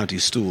Albemarle County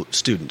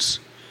students.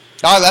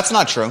 Oh, that's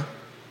not true.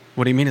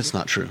 What do you mean it's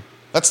not true?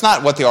 That's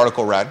not what the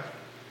article read.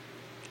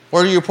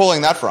 Where are you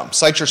pulling that from?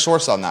 Cite your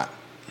source on that.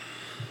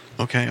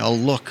 Okay, I'll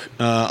look.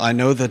 I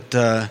know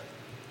that...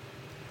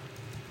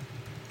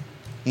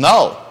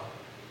 No.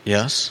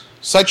 Yes?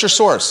 Cite your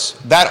source.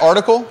 That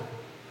article?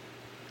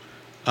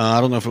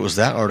 I don't know if it was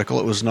that article.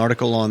 It was an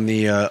article on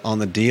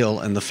the deal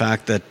and the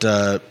fact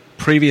that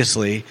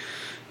previously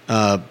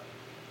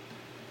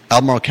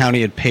Albemarle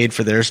County had paid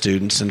for their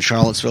students and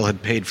Charlottesville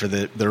had paid for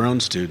their own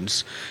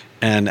students.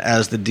 And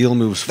as the deal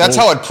moves forward... That's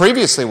how it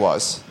previously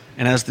was.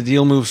 And as the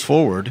deal moves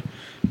forward...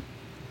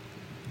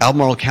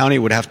 Albemarle County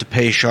would have to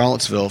pay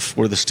Charlottesville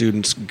for the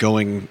students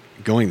going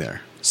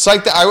there.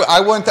 Cite that. I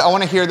want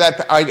to hear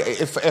that.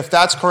 If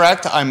that's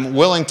correct, I'm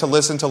willing to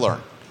listen to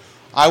learn.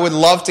 I would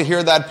love to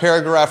hear that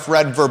paragraph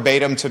read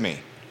verbatim to me.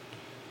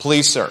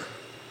 Please, sir.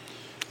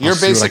 You're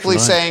basically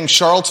saying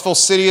Charlottesville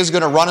City is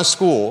going to run a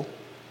school,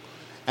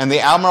 and the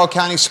Albemarle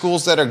County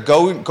schools that are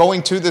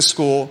going to this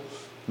school,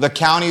 the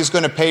county is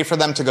going to pay for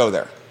them to go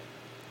there.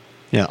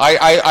 Yeah.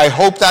 I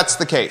hope that's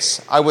the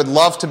case. I would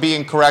love to be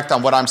incorrect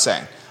on what I'm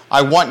saying.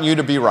 I want you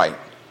to be right.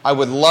 I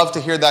would love to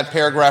hear that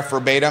paragraph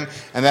verbatim,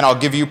 and then I'll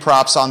give you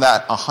props on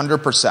that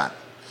 100%.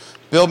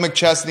 Bill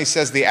McChesney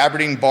says the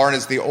Aberdeen Barn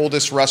is the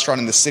oldest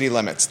restaurant in the city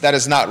limits. That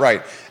is not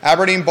right.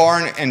 Aberdeen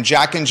Barn and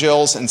Jack and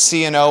Jill's and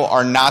C&O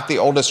are not the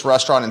oldest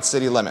restaurant in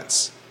city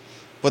limits.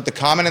 Put the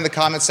comment in the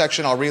comment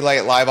section. I'll relay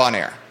it live on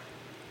air.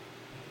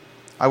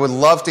 I would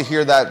love to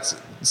hear that,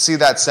 see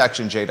that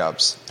section,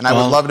 J-Dubs, and I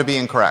would love to be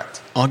incorrect.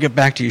 I'll get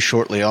back to you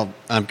shortly. I'm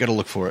going to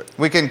look for it.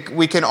 We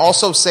can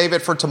also save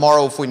it for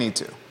tomorrow if we need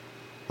to.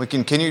 We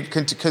can continue,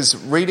 because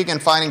reading and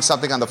finding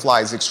something on the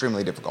fly is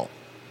extremely difficult.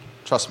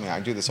 Trust me, I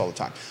do this all the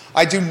time.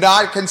 I do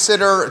not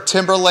consider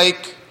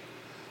Timberlake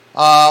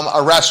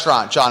a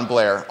restaurant, John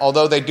Blair,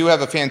 although they do have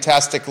a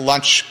fantastic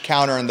lunch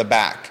counter in the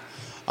back.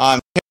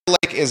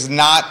 Timberlake is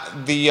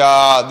not the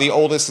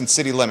oldest in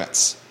city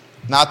limits.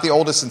 Not the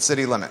oldest in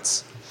city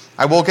limits.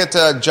 I will get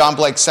to John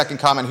Blake's second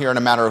comment here in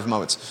a matter of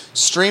moments.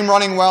 Stream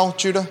running well,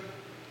 Judah?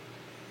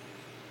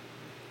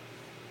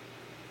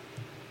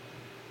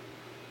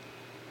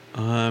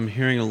 I'm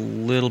hearing a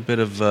little bit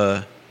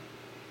of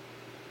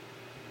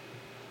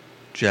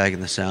jag in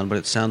the sound, but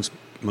it sounds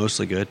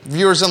mostly good.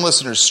 Viewers and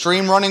listeners,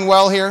 stream running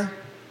well here?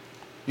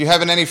 You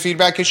having any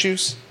feedback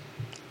issues?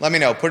 Let me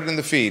know. Put it in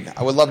the feed.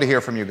 I would love to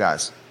hear from you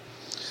guys.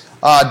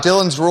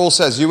 Dylan's Rule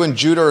says, you and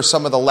Judah are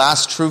some of the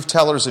last truth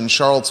tellers in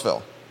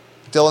Charlottesville.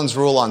 Dylan's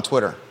Rule on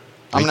Twitter.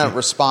 I'm going to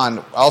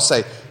respond. I'll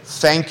say,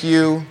 thank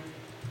you.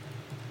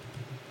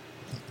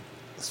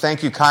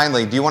 Thank you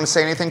kindly. Do you want to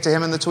say anything to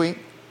him in the tweet?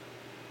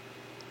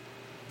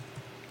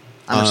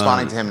 I'm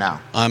responding to him now.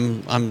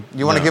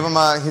 You want to give him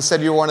he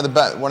said you were one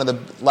of the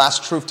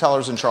last truth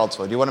tellers in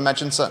Charlottesville. Do you want to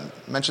mention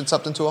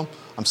something to him?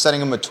 I'm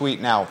sending him a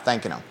tweet now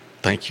thanking him.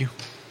 Thank you.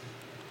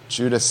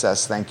 Judah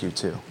says thank you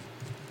too.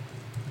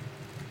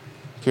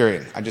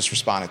 Period. I just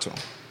responded to him.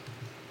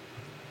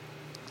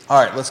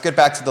 All right, let's get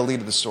back to the lead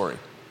of the story.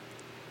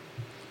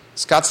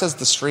 Scott says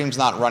the stream's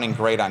not running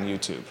great on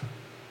YouTube.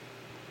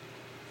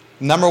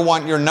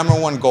 Your number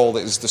one goal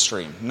is the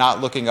stream, not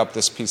looking up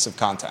this piece of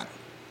content.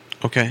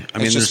 Okay.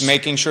 It's just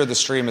making sure the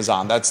stream is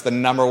on. That's the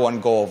number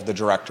one goal of the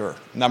director,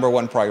 number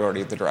one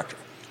priority of the director,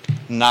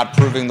 not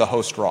proving the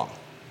host wrong.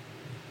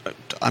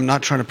 I'm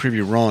not trying to prove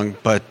you wrong,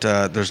 but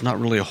there's not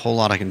really a whole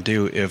lot I can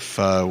do if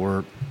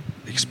we're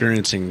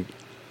experiencing...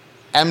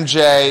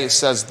 MJ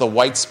says the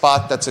white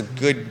spot, that's a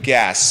good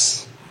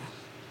guess,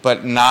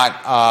 but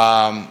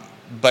not,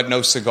 but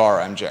no cigar,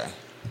 MJ.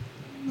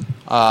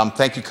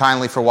 Thank you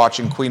kindly for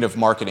watching Queen of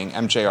Marketing,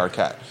 MJ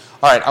Arquette.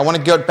 All right, I want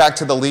to get back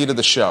to the lead of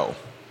the show.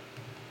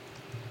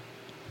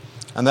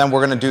 And then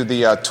we're going to do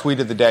the tweet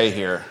of the day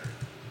here.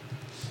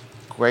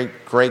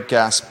 Great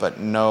guess, but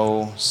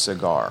no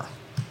cigar.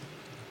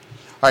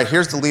 All right,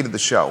 here's the lead of the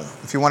show.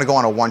 If you want to go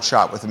on a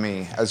one-shot with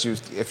me as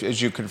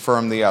you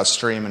confirm the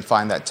stream and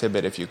find that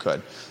tidbit if you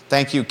could.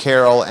 Thank you,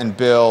 Carol and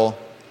Bill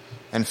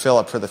and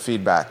Philip, for the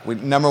feedback.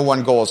 Number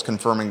one goal is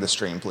confirming the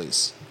stream,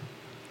 please.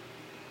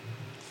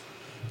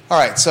 All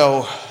right,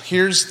 so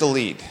here's the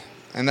lead,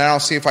 and then I'll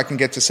see if I can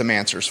get to some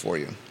answers for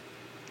you.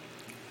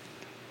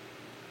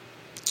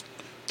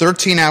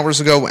 13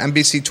 hours ago,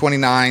 NBC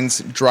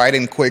 29's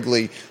Dryden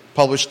Quigley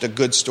published a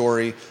good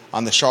story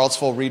on the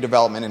Charlottesville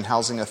Redevelopment and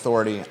Housing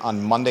Authority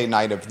on Monday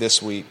night of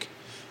this week,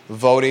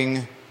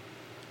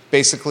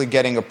 basically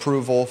getting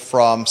approval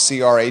from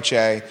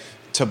CRHA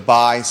to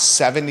buy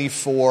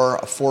 74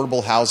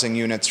 affordable housing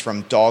units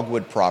from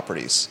Dogwood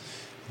Properties.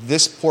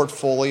 This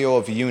portfolio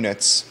of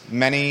units,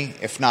 many,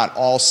 if not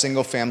all,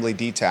 single-family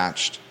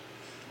detached,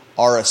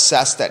 are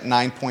assessed at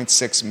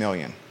 $9.6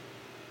 million.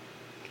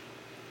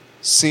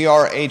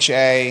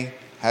 CRHA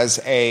has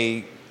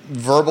a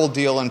verbal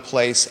deal in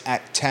place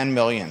at $10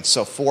 million,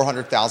 so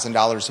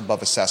 $400,000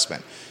 above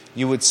assessment.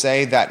 You would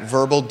say that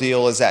verbal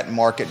deal is at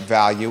market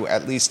value,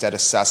 at least at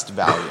assessed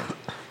value.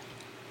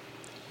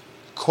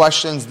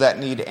 Questions that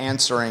need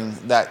answering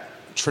that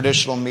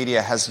traditional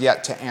media has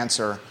yet to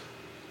answer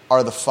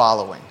are the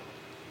following.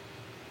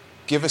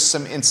 Give us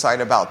some insight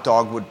about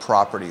Dogwood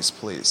Properties,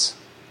 please.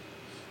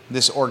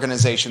 This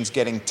organization's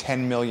getting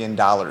 $10 million,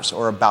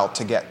 or about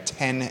to get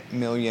 $10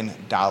 million,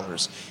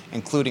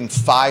 including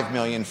 $5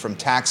 million from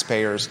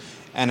taxpayers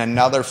and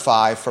another $5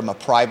 million from a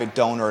private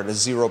donor at a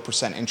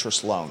 0%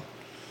 interest loan.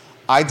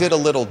 I did a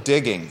little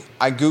digging.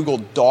 I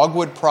Googled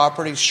Dogwood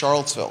Properties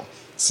Charlottesville.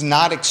 It's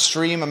not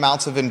extreme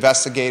amounts of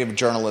investigative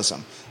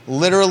journalism.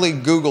 Literally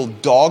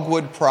Googled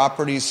Dogwood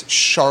Properties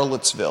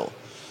Charlottesville.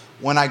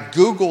 When I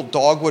Google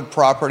Dogwood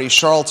Properties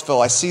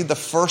Charlottesville, I see the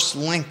first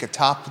link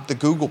atop the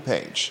Google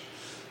page.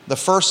 The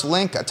first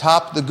link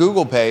atop the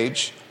Google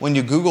page, when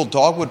you Google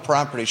Dogwood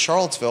Properties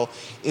Charlottesville,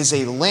 is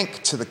a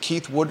link to the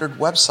Keith Woodard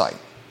website.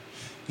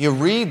 You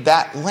read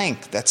that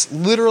link that's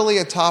literally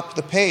atop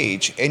the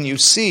page, and you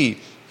see,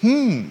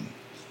 in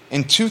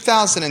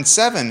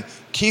 2007,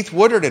 Keith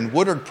Woodard and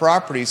Woodard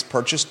Properties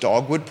purchased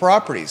Dogwood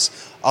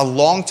Properties, a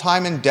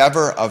longtime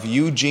endeavor of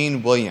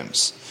Eugene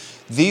Williams.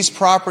 These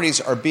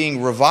properties are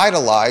being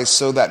revitalized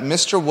so that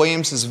Mr.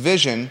 Williams'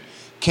 vision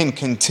can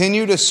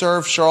continue to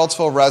serve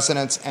Charlottesville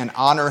residents and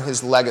honor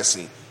his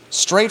legacy,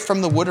 straight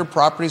from the Woodard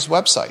Properties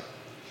website.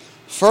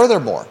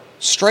 Furthermore,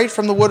 straight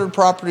from the Woodard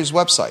Properties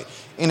website,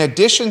 in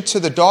addition to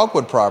the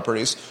Dogwood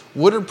Properties,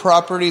 Woodard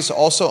Properties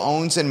also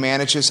owns and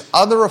manages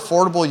other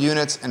affordable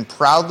units and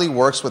proudly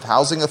works with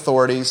housing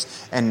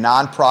authorities and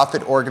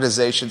nonprofit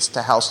organizations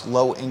to house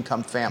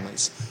low-income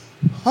families.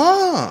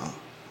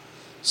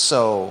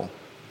 So,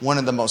 one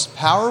of the most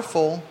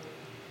powerful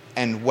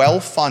and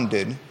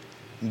well-funded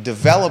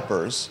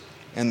developers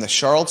in the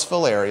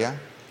Charlottesville area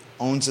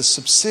owns a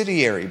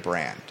subsidiary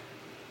brand.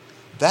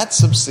 That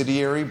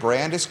subsidiary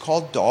brand is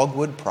called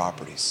Dogwood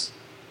Properties.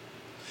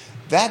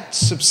 That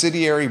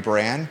subsidiary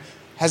brand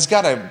has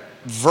got a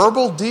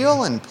verbal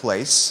deal in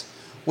place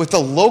with a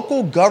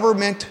local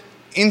government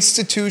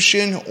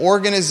institution,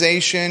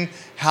 organization,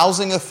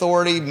 housing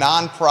authority,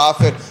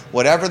 nonprofit,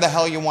 whatever the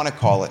hell you want to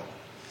call it.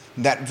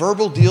 That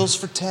verbal deal's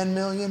for $10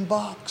 million.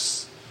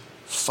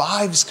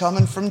 $5's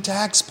coming from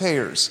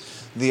taxpayers.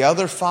 The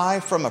other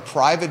 $5 from a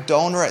private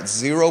donor at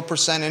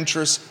 0%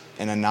 interest,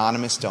 an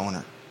anonymous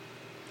donor.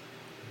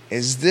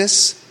 Is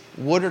this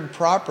Woodard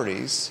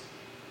Properties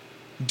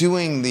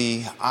doing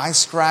the I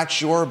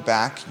scratch your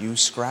back, you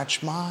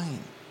scratch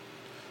mine?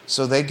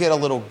 So they get a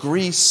little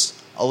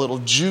grease, a little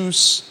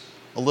juice,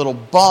 a little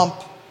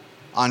bump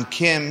on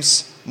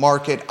Kim's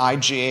Market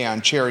IGA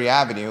on Cherry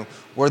Avenue,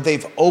 where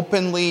they've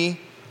openly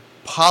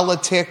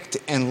politicked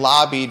and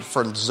lobbied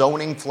for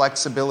zoning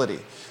flexibility.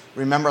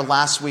 Remember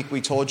last week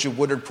we told you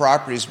Woodard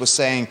Properties was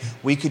saying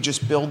we could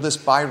just build this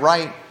by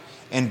right,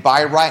 and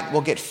by right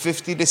we'll get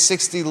 50 to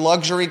 60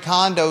 luxury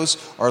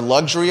condos or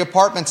luxury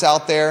apartments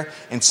out there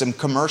and some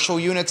commercial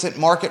units at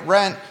market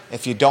rent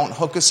if you don't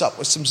hook us up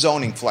with some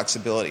zoning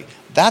flexibility.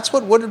 That's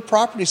what Woodard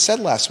Properties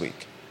said last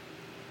week.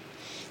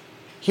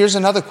 Here's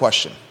another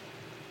question.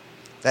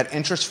 That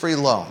interest-free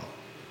loan.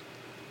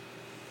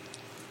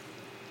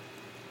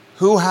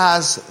 Who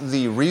has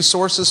the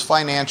resources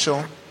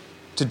financial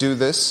to do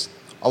this?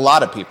 A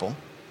lot of people.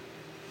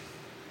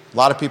 A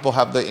lot of people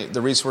have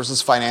the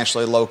resources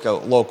financially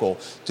local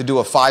to do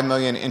a $5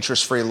 million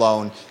interest-free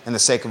loan in the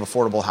sake of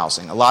affordable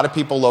housing. A lot of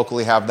people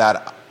locally have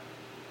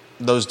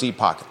those deep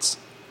pockets.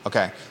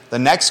 Okay. The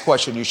next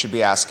question you should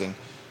be asking,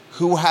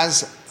 who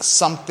has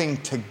something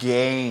to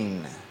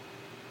gain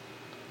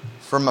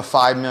from a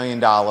 $5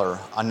 million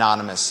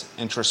anonymous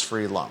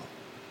interest-free loan?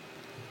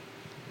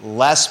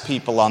 Less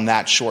people on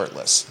that short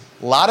list.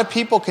 A lot of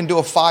people can do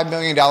a $5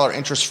 million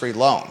interest-free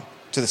loan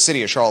to the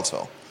city of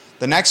Charlottesville.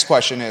 The next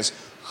question is,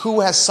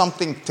 who has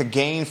something to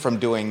gain from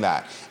doing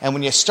that? And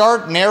when you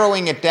start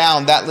narrowing it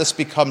down, that list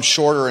becomes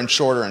shorter and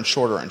shorter and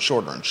shorter and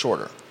shorter and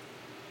shorter.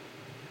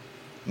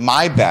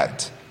 My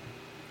bet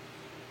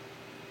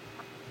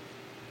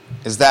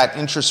is that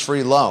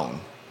interest-free loan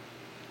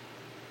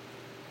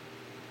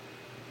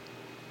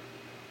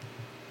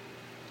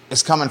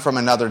is coming from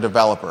another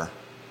developer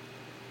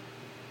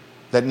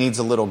that needs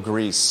a little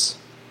grease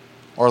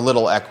or a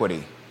little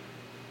equity.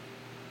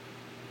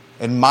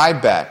 And my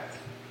bet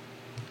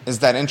is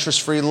that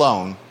interest-free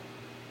loan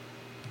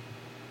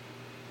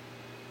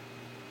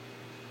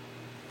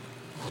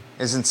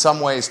is in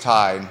some ways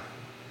tied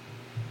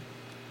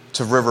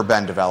to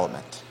Riverbend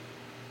development.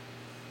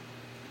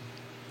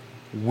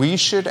 We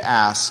should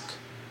ask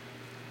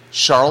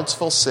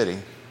Charlottesville City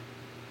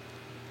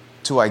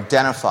to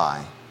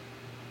identify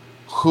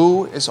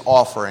who is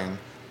offering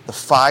the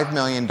 $5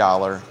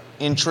 million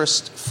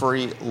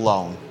interest-free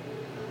loan.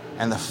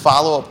 And the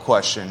follow-up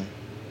question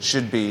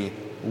should be,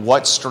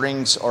 what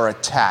strings are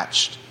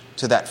attached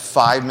to that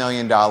 $5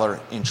 million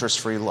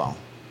interest-free loan?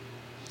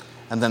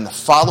 And then the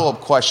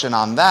follow-up question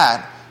on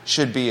that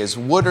should be, is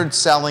Woodard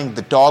selling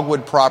the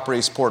Dogwood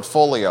Properties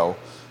portfolio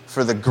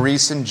for the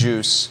grease and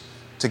juice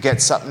to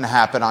get something to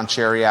happen on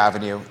Cherry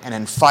Avenue and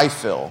in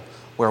Fifeville,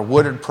 where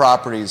Woodard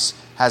Properties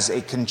has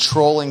a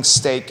controlling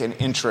stake and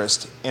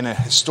interest in a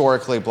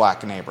historically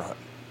black neighborhood?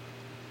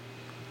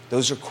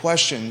 Those are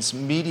questions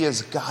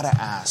media's got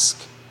to ask.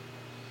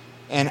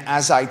 And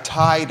as I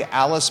tied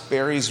Alice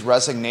Berry's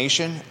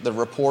resignation, the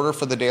reporter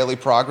for the Daily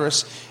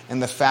Progress,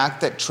 and the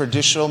fact that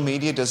traditional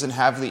media doesn't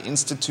have the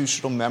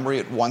institutional memory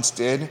it once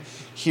did,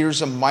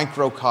 here's a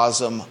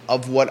microcosm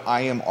of what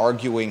I am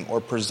arguing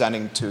or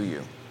presenting to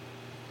you.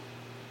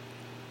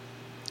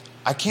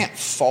 I can't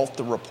fault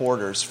the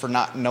reporters for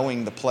not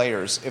knowing the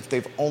players if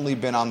they've only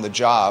been on the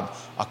job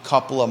a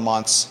couple of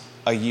months,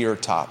 a year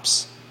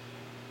tops.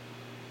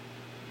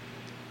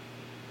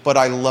 But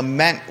I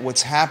lament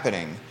what's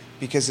happening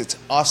because it's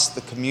us,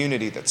 the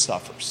community, that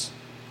suffers.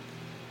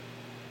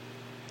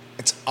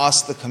 It's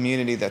us, the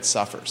community, that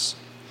suffers.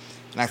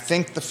 And I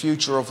think the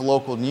future of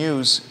local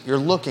news, you're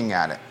looking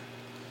at it.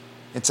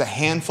 It's a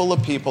handful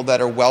of people that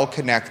are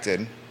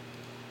well-connected,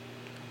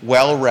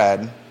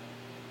 well-read,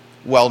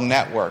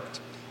 well-networked,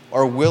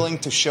 are willing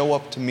to show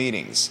up to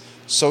meetings.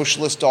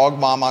 Socialist Dog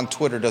Mom on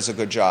Twitter does a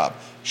good job.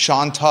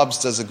 Sean Tubbs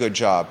does a good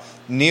job.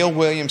 Neil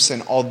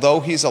Williamson, although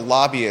he's a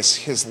lobbyist,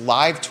 his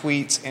live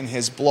tweets and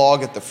his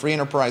blog at the Free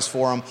Enterprise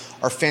Forum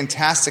are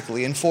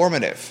fantastically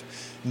informative.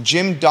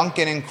 Jim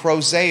Duncan in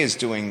Crozet is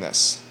doing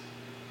this.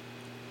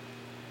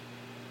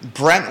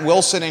 Brent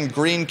Wilson in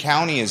Greene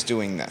County is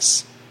doing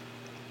this.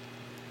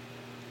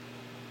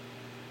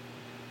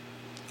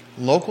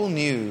 Local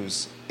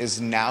news is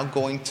now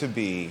going to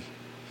be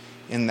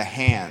in the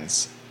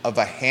hands of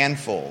a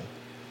handful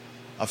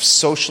of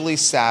socially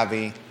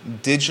savvy,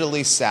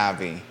 digitally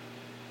savvy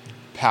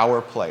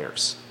power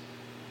players.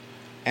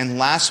 And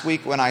last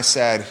week when I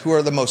said, who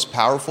are the most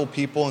powerful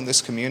people in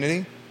this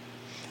community?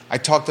 I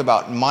talked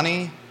about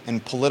money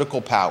and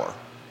political power.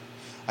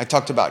 I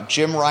talked about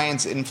Jim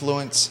Ryan's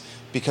influence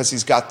because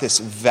he's got this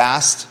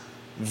vast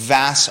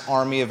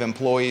army of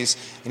employees,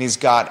 and he's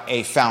got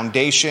a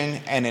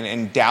foundation and an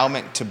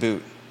endowment to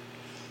boot.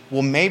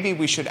 Well, maybe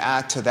we should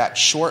add to that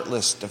short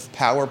list of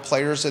power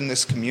players in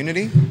this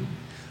community.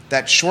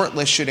 That short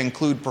list should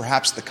include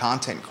perhaps the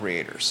content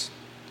creators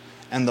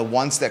and the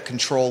ones that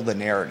control the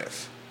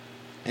narrative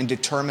and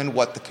determine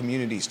what the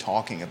community is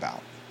talking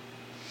about.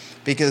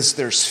 Because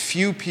there's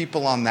few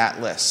people on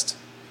that list.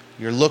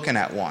 You're looking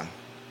at one.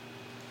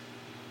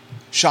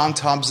 Sean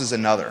Tubbs is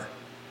another.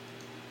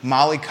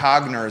 Molly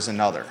Cogner is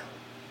another.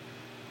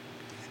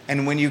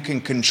 And when you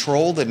can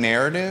control the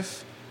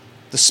narrative,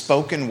 the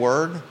spoken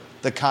word,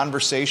 the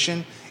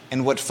conversation,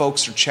 and what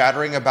folks are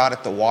chattering about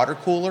at the water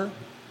cooler,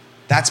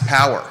 that's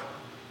power.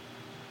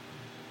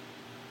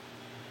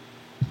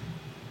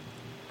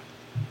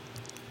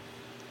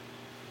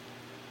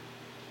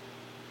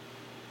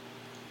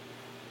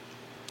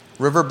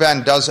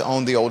 Riverbend does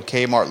own the old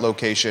Kmart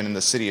location in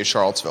the city of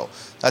Charlottesville.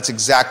 That's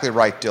exactly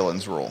right,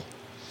 Dylan's rule.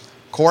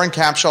 Corin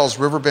Capshaw's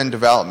Riverbend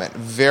development,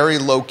 very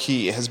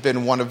low-key, has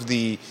been one of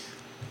the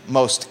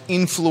most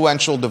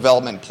influential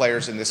development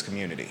players in this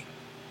community.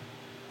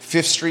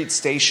 5th Street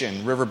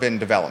Station, Riverbend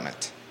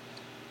development.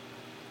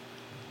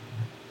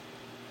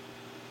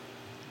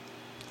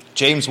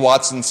 James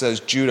Watson says,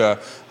 Judah,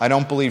 I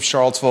don't believe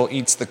Charlottesville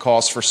eats the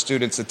cost for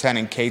students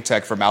attending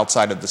K-Tech from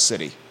outside of the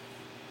city.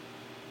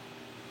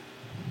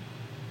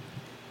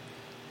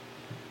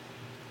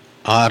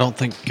 I don't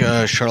think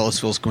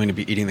Charlottesville is going to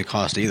be eating the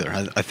cost either.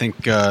 I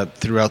think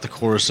throughout the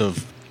course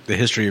of the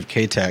history of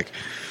K-Tech,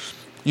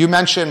 you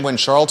mentioned when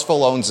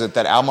Charlottesville owns it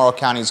that Albemarle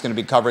County is going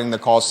to be covering the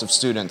cost of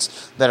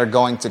students that are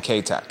going to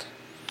K-Tech.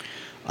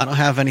 I don't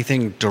have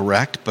anything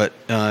direct, but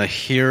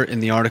here in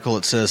the article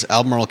it says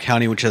Albemarle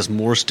County, which has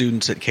more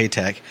students at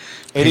K-Tech,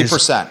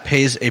 80%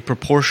 pays a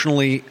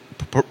proportionately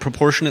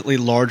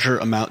larger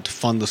amount to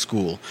fund the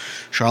school.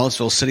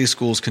 Charlottesville City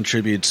Schools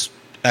contributes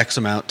X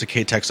amount to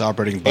K-Tech's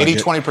operating budget.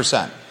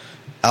 20%.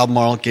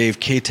 Albemarle gave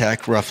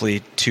K-Tech roughly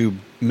 $2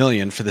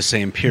 million for the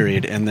same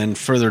period, and then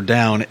further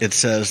down it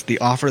says the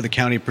offer the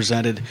county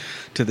presented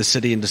to the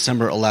city in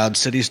December allowed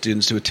city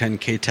students to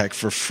attend K-Tech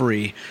for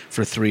free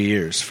for 3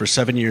 years. For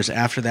 7 years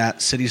after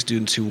that, city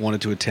students who wanted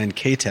to attend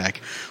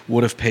K-Tech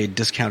would have paid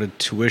discounted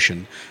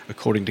tuition,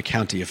 according to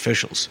county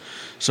officials.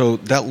 So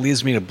that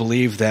leads me to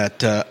believe that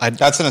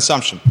that's an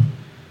assumption.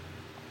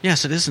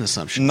 Yes, it is an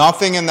assumption.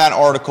 Nothing in that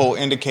article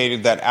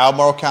indicated that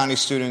Albemarle County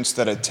students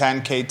that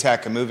attend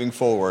K-Tech and moving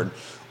forward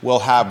will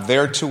have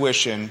their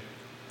tuition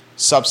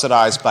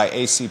subsidized by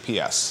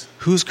ACPS.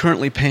 Who's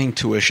currently paying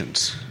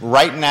tuitions?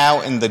 Right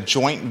now in the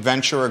joint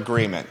venture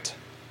agreement,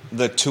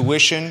 the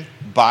tuition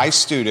by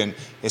student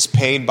is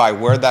paid by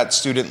where that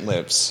student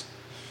lives.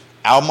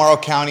 Albemarle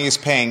County is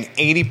paying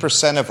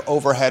 80% of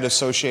overhead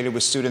associated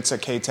with students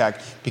at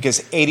K-Tech because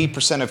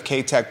 80% of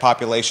K-Tech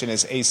population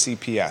is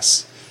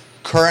ACPS.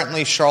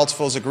 Currently,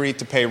 Charlottesville has agreed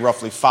to pay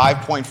roughly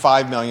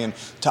 $5.5 million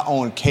to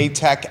own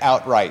K-Tech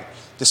outright,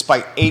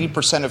 despite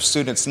 80% of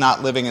students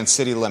not living in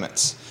city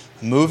limits.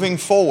 Moving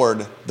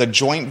forward, the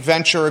joint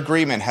venture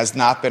agreement has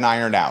not been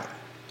ironed out.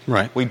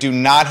 Right. We do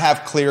not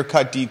have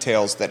clear-cut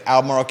details that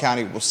Albemarle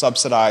County will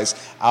subsidize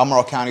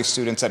Albemarle County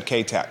students at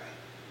K-Tech.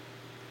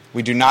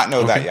 We do not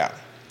know that yet.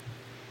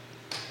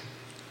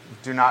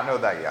 Do not know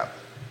that yet.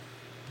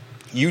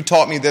 You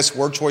taught me this,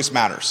 word choice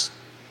matters.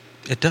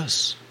 It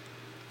does.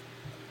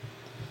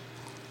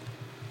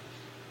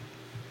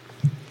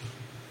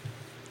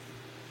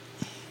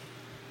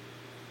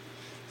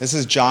 This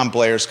is John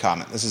Blair's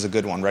comment. This is a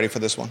good one. Ready for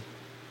this one?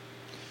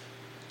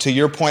 To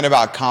your point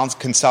about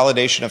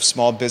consolidation of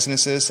small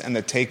businesses and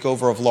the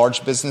takeover of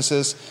large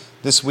businesses,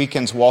 this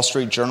weekend's Wall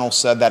Street Journal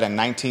said that in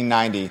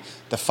 1990,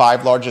 the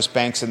 5 largest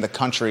banks in the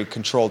country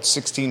controlled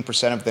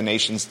 16% of the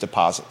nation's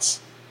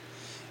deposits.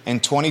 In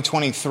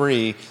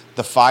 2023,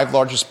 the 5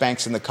 largest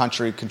banks in the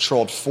country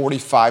controlled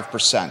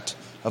 45%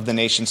 of the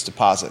nation's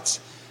deposits.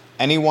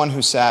 Anyone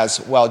who says,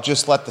 well,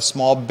 just let the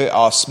small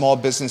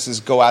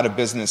businesses go out of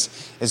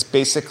business is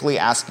basically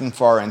asking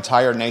for our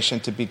entire nation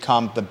to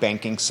become the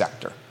banking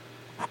sector.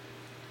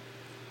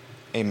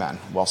 Amen.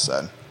 Well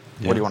said.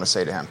 Yeah. What do you want to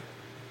say to him?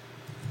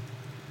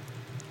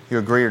 You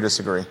agree or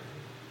disagree?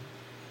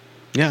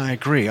 Yeah, I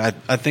agree. I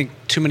think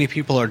too many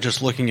people are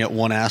just looking at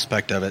one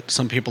aspect of it.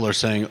 Some people are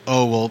saying,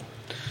 oh, well,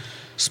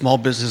 small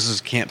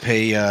businesses can't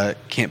pay a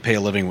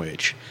living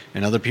wage.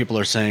 And other people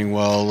are saying,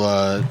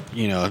 well,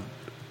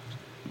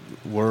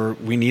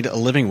 we need a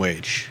living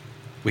wage.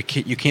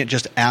 You can't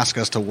just ask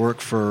us to work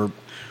for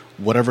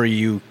whatever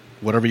you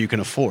can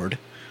afford.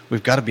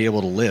 We've got to be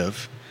able to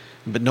live.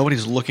 But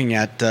nobody's looking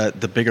at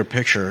the bigger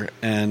picture,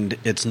 and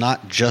it's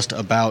not just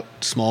about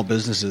small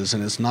businesses,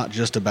 and it's not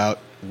just about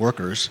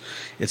workers.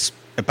 It's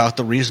about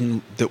the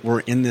reason that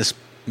we're in this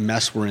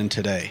mess we're in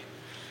today.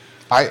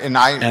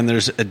 And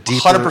there's a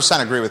deeper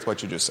 100% agree with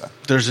what you just said.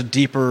 There's a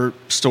deeper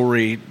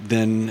story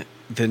than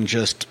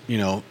just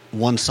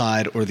one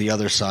side or the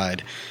other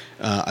side.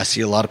 I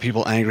see a lot of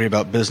people angry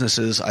about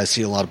businesses. I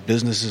see a lot of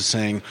businesses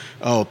saying,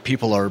 "Oh,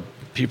 people are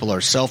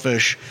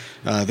selfish.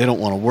 They don't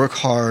want to work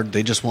hard.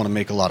 They just want to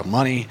make a lot of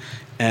money."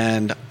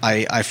 And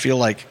I feel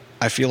like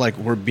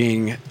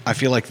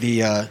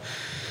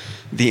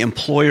the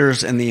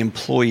employers and the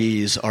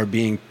employees are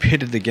being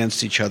pitted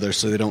against each other,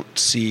 so they don't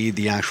see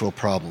the actual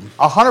problem.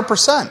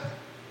 100%.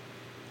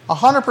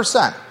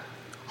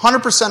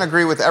 100%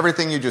 agree with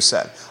everything you just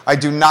said. I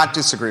do not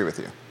disagree with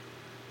you.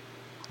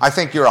 I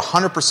think you're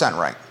 100%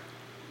 right.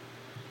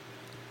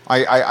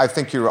 I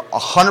think you're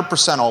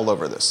 100% all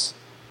over this.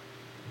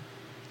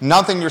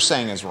 Nothing you're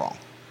saying is wrong.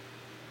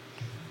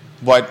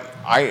 But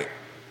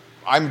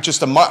I'm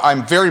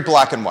very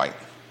black and white.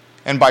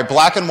 And by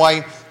black and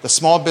white, the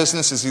small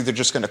business is either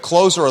just going to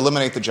close or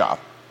eliminate the job.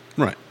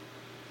 Right.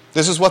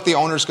 This is what the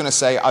owner's going to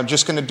say. I'm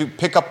just going to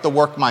pick up the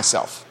work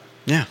myself.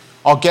 Yeah.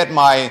 I'll get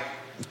my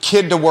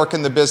kid to work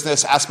in the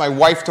business, ask my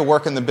wife to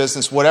work in the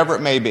business, whatever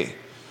it may be.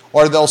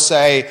 Or they'll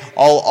say,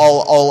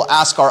 I'll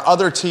ask our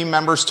other team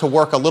members to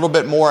work a little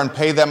bit more and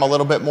pay them a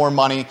little bit more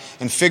money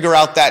and figure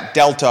out that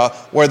delta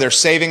where they're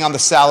saving on the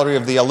salary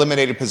of the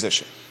eliminated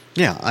position.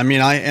 Yeah, I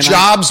mean,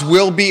 jobs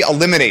will be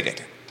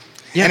eliminated.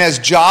 Yeah. And as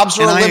jobs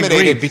are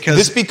eliminated,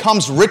 this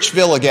becomes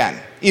Richville again,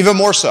 even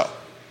more so.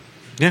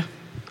 Yeah,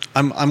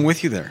 I'm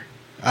with you there.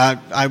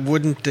 I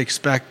wouldn't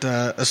expect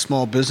a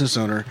small business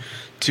owner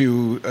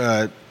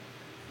to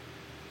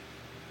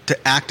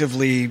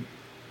actively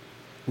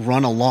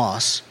run a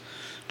loss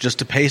just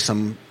to pay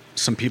some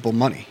people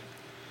money.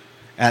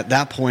 At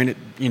that point,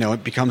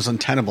 it becomes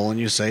untenable, and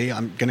you say,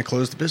 "I'm going to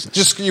close the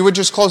business." You would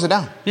just close it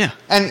down. Yeah.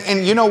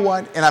 And you know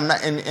what? And I'm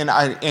not.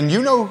 And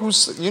you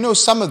know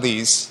some of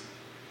these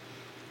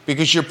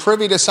because you're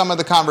privy to some of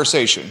the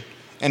conversation,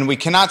 and we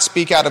cannot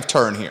speak out of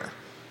turn here.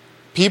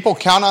 People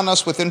count on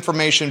us with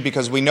information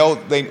because we know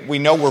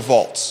we're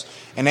vaults.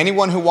 And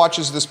anyone who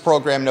watches this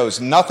program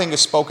knows nothing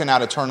is spoken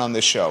out of turn on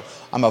this show.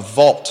 I'm a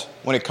vault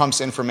when it comes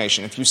to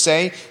information. If you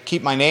say,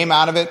 keep my name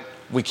out of it,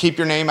 we keep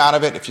your name out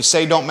of it. If you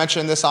say, don't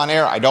mention this on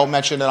air, I don't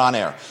mention it on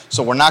air.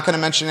 So we're not going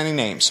to mention any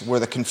names. We're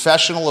the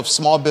confessional of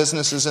small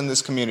businesses in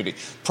this community.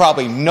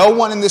 Probably no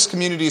one in this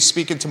community is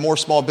speaking to more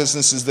small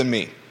businesses than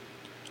me.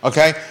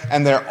 Okay?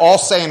 And they're all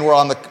saying we're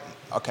on the...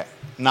 Okay,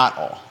 not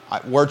all.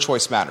 Word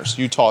choice matters.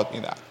 You taught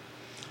me that.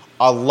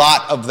 A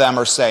lot of them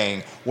are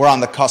saying we're on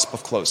the cusp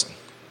of closing.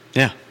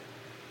 Yeah,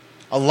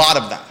 a lot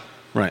of them.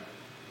 Right,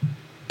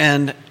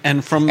 and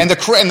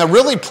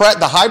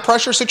the high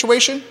pressure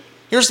situation.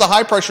 Here's the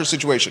high pressure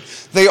situation.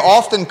 They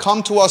often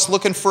come to us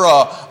looking for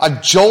a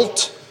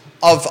jolt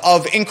of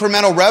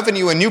incremental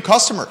revenue and new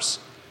customers.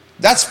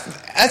 That's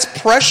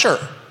pressure.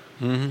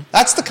 Mm-hmm.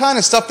 That's the kind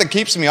of stuff that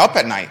keeps me up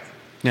at night.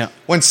 Yeah.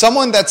 When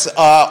someone that's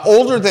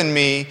older than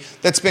me,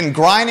 that's been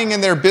grinding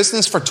in their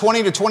business for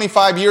 20 to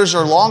 25 years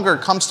or longer,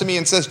 comes to me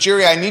and says,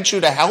 "Jerry, I need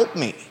you to help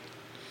me.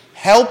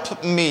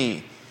 Help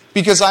me,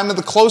 because I'm at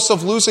the close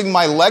of losing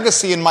my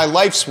legacy and my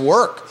life's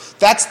work."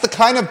 That's the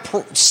kind of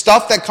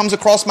stuff that comes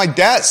across my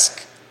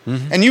desk,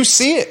 mm-hmm. and you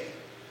see it.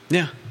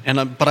 Yeah,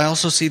 and but I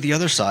also see the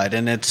other side,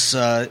 and it's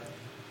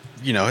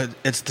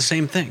it's the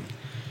same thing.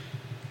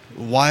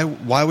 Why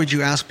would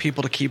you ask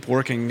people to keep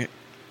working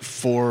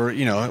for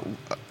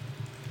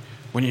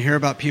when you hear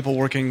about people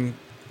working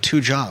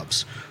 2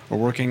 jobs or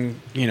working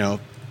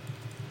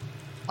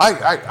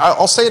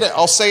I'll say it.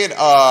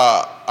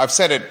 I've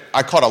said it.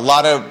 I caught a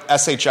lot of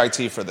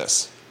SHIT for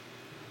this.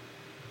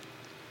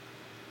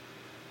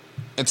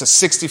 It's a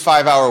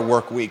 65-hour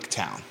work week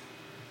town.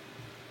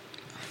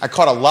 I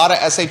caught a lot of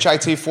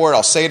SHIT for it.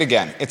 I'll say it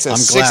again. It's a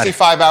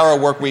 65-hour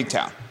work week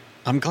town.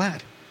 I'm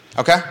glad.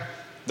 Okay?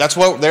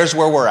 There's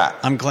where we're at.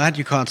 I'm glad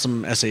you caught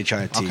some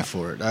SHIT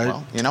for it.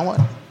 Well, you know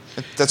what?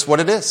 That's what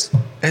it is.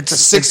 It's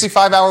a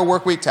 65-hour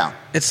work week town.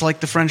 It's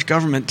like the French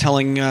government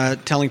telling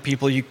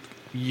people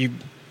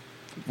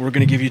we're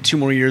going to give you 2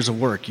 more years of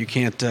work. You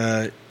can't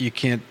what's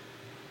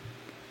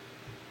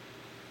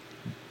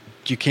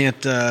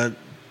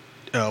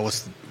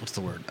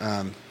the word?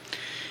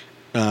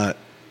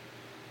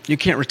 You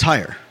can't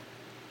retire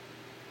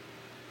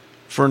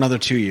for another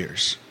 2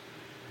 years.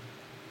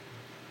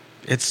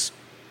 It's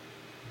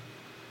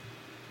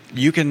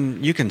you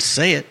can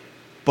say it,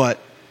 but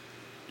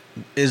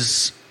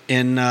is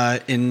in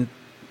 10,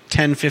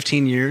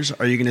 15 years,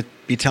 are you going to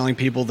be telling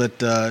people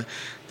that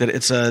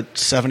it's a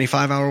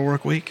 75-hour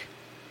work week?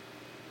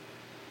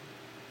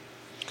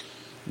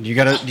 Do you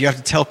have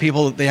to tell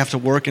people that they have to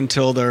work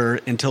until they're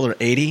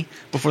 80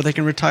 before they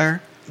can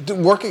retire?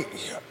 Working,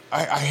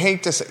 I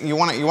hate to say, you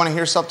want to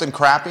hear something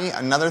crappy?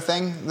 Another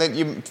thing that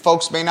you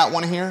folks may not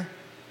want to hear?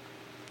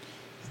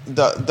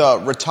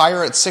 The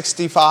retire at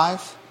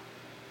 65.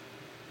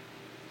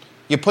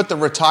 You put the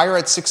retire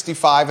at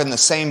 65 in the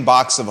same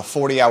box of a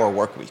 40-hour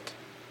work week.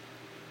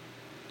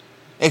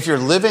 If you're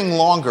living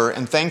longer,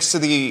 and thanks to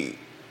the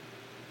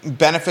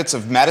benefits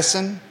of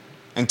medicine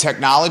and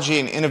technology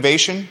and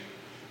innovation,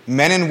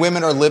 men and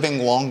women are living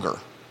longer.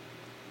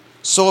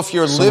 So if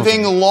you're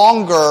living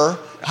longer,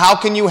 how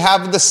can you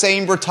have the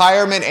same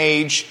retirement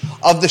age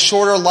of the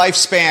shorter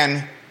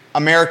lifespan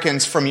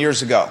Americans from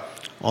years ago?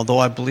 Although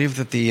I believe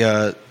that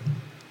the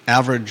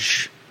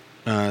average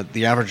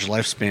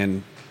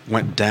lifespan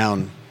went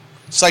down.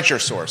 Cite your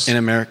source. In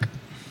America.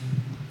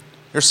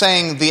 You're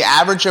saying the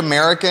average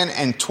American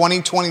in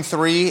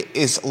 2023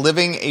 is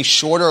living a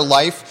shorter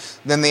life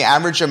than the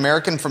average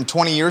American from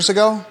 20 years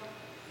ago?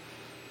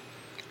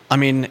 I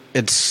mean,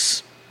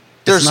 it's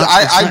not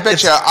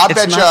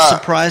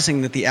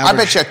surprising that the average... I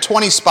bet you a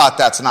 20 spot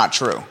that's not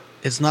true.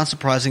 It's not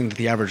surprising that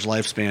the average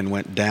lifespan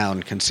went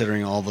down,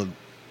 considering all the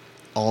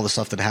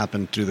stuff that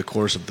happened through the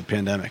course of the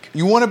pandemic.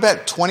 You want to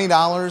bet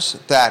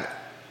 $20 that...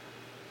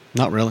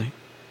 Not really.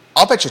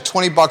 I'll bet you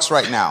 $20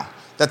 right now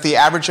that the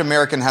average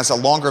American has a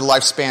longer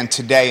lifespan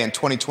today in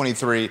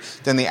 2023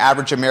 than the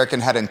average American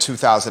had in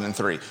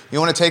 2003. You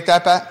want to take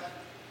that bet?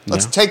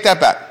 Let's take that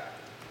bet.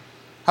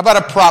 How about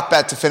a prop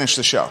bet to finish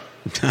the show?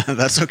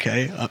 That's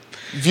okay.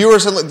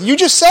 Viewers, you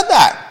just said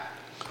that.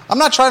 I'm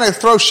not trying to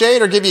throw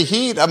shade or give you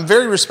heat. I'm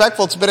very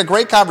respectful. It's been a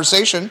great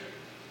conversation.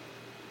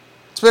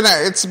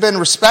 It's been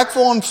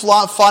respectful and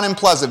fun and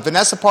pleasant.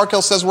 Vanessa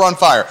Parkhill says we're on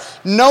fire.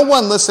 No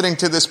one listening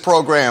to this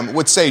program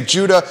would say,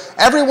 Judah,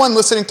 everyone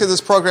listening to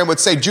this program would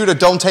say, Judah,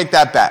 don't take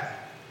that bet.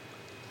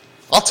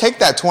 I'll take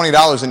that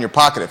 $20 in your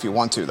pocket if you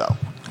want to, though.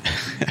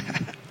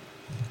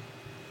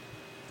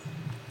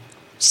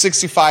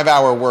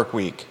 65-hour work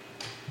week.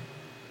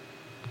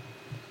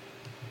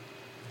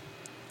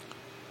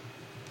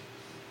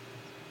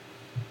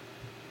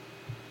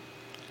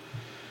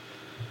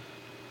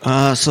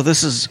 So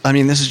this is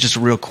just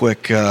real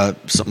quick,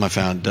 something I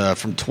found.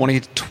 From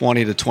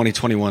 2020 to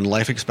 2021,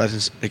 life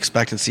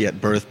expectancy at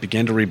birth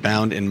began to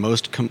rebound in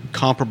most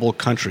comparable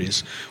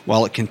countries,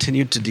 while it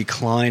continued to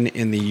decline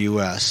in the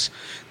U.S.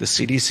 The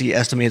CDC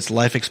estimates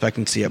life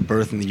expectancy at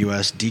birth in the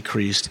U.S.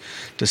 decreased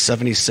to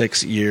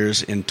 76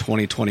 years in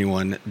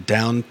 2021,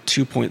 down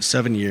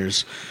 2.7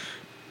 years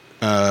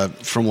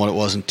from what it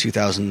was in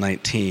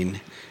 2019,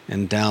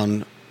 and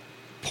down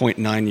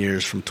 0.9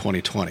 years from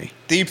 2020.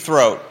 Deep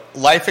throat.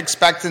 Life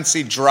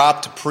expectancy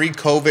dropped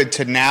pre-COVID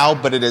to now,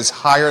 but it is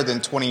higher than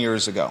 20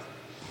 years ago.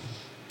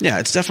 Yeah,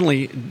 it's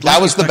definitely...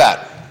 That was the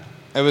bet.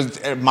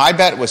 My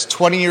bet was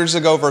 20 years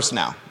ago versus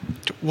now.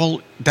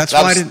 Well, that's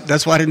why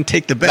I didn't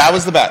take the bet. That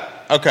was the bet.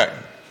 Okay.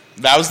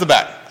 That was the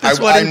bet. That's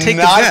why I didn't take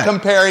the bet. I'm not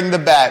comparing the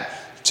bet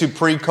to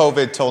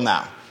pre-COVID till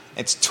now.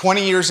 It's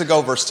 20 years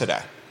ago versus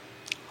today.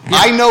 Yeah.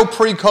 I know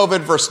pre-COVID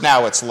versus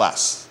now it's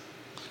less.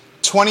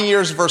 20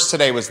 years versus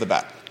today was the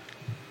bet.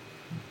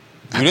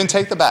 You didn't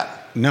take the bet.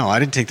 No, I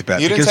didn't take the bet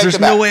because there's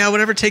no way I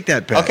would ever take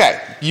that bet. Okay.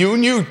 You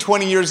knew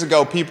 20 years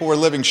ago people were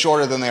living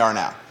shorter than they are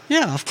now.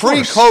 Yeah, of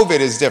course. Pre-COVID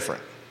is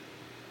different.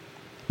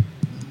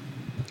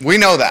 We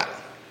know that.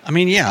 I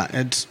mean,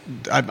 yeah,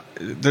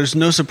 there's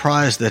no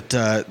surprise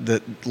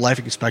that life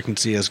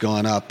expectancy has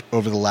gone up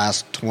over the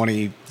last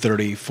 20,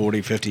 30,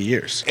 40, 50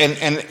 years. And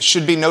it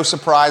should be no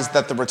surprise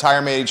that the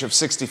retirement age of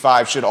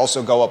 65 should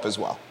also go up as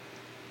well.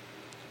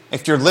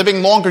 If you're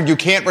living longer, you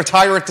can't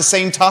retire at the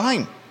same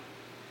time.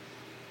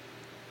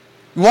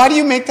 Why do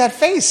you make that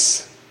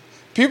face?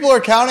 People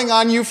are counting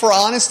on you for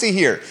honesty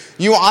here.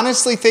 You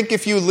honestly think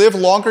if you live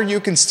longer, you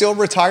can still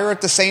retire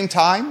at the same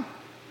time?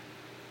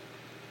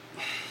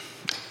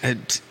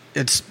 That's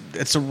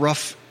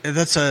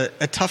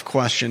a tough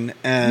question.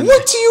 And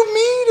what do you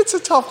mean it's a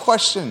tough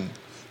question?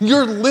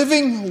 You're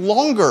living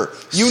longer.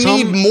 You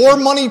need more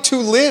money to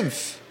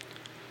live.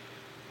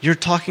 You're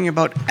talking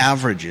about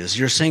averages.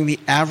 You're saying the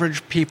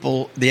average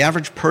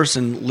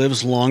person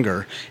lives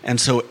longer, and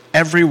so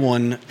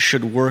everyone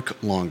should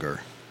work longer.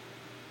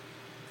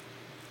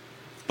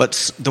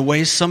 But the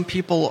way some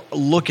people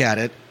look at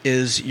it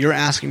is you're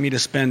asking me to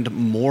spend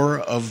more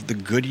of the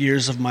good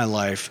years of my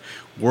life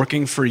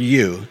working for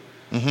you.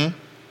 Mm-hmm.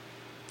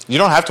 You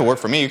don't have to work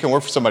for me. You can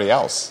work for somebody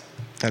else.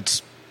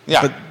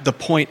 Yeah. But the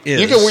point is...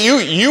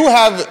 You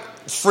have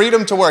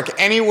freedom to work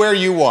anywhere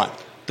you want.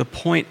 The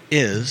point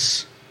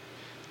is...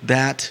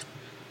 that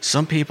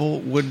some people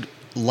would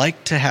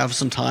like to have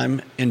some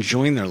time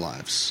enjoying their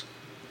lives.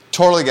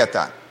 Totally get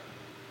that.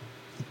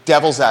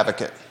 Devil's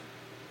advocate.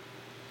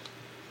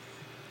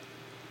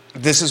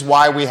 This is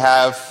why we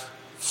have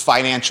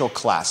financial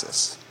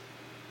classes.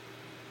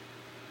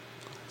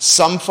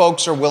 Some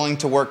folks are willing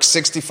to work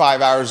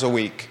 65 hours a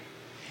week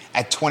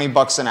at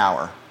 $20 an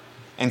hour.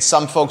 And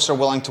some folks are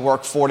willing to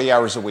work 40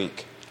 hours a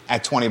week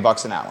at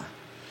 $20 an hour.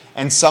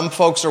 And some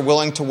folks are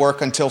willing to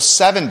work until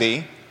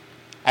 70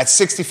 at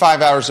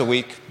 65 hours a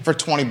week for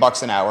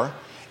 $20 an hour.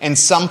 And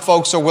some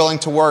folks are willing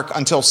to work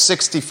until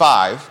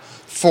 65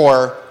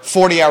 for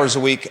 40 hours a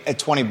week at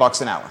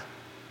 $20 an hour.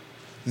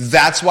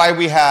 That's why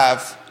we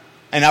have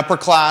an upper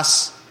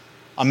class,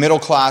 a middle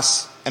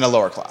class, and a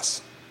lower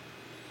class.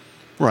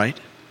 Right.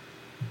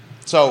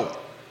 So,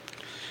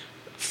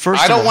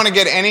 I don't want to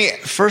get any...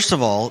 First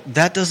of all,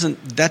 that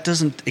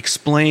doesn't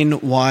explain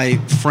why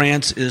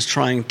France is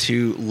trying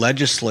to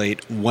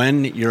legislate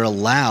when you're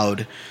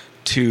allowed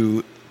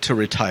to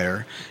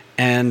retire.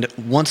 And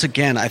once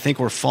again, I think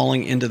we're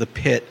falling into the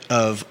pit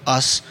of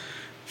us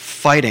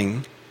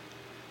fighting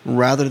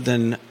rather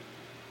than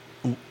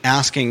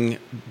asking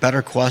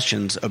better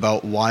questions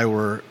about why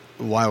we're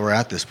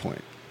at this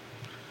point.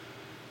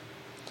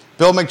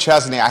 Bill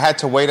McChesney, I had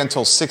to wait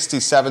until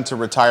 67 to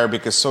retire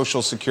because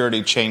Social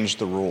Security changed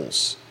the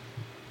rules.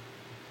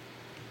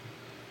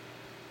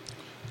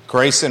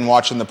 Grayson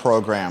watching the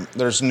program.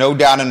 There's no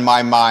doubt in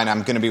my mind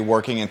I'm going to be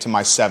working into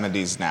my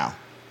 70s now.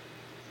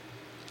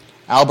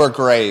 Albert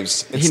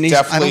Graves.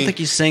 I don't think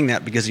he's saying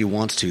that because he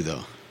wants to,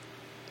 though.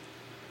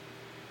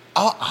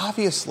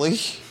 Obviously.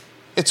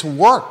 It's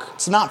work.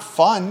 It's not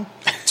fun.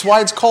 It's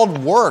why it's called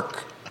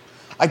work.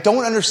 I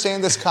don't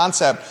understand this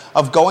concept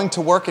of going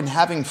to work and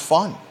having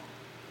fun.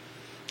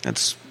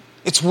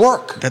 It's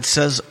work. That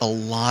says a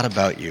lot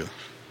about you.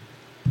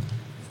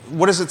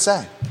 What does it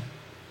say?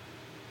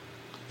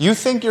 You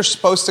think you're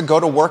supposed to go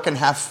to work and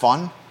have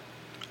fun?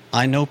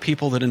 I know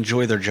people that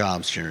enjoy their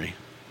jobs, Jerry.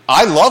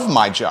 I love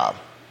my job.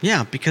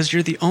 Yeah, because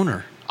you're the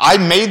owner. I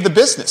made the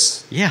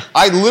business. Yeah.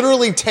 I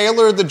literally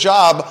tailored the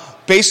job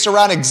based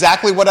around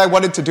exactly what I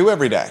wanted to do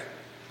every day.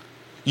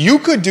 You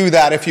could do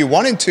that if you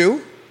wanted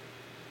to.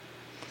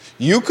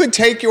 You could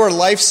take your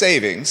life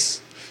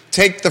savings,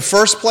 take the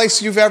first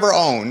place you've ever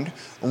owned,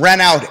 rent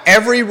out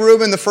every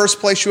room in the first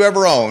place you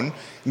ever owned,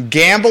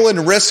 gamble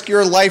and risk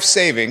your life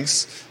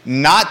savings,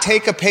 not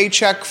take a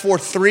paycheck for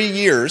 3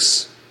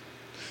 years,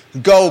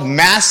 go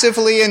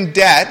massively in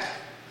debt,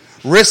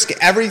 risk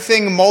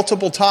everything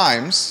multiple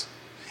times,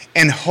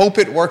 and hope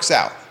it works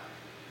out.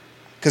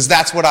 Because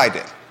that's what I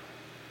did.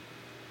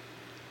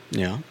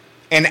 Yeah.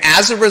 And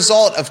as a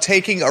result of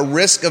taking a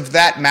risk of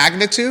that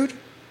magnitude,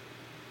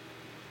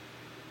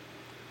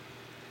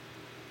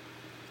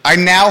 I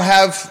now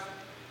have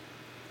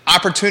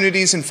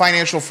opportunities and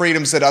financial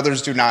freedoms that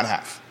others do not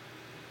have.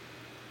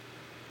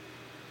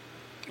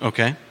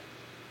 Okay.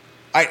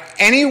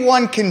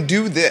 Anyone can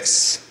do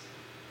this.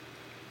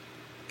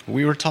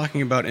 We were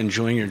talking about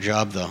enjoying your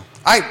job, though.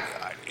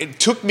 It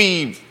took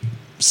me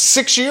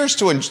 6 years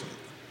to enjoy.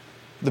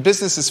 The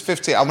business is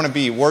 15. I'm going to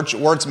be,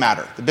 words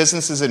matter. The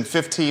business is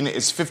 15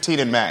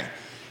 in May.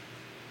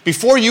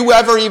 Before you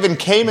ever even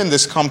came in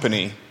this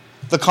company,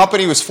 the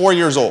company was 4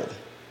 years old.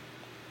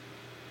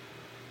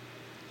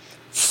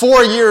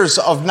 4 years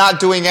of not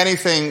doing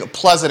anything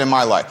pleasant in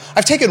my life.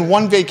 I've taken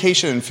one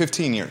vacation in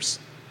 15 years.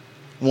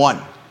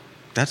 One.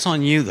 That's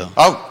on you, though.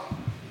 Oh,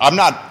 I'm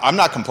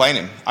not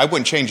complaining. I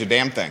wouldn't change a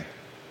damn thing.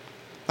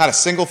 Not a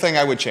single thing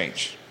I would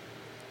change.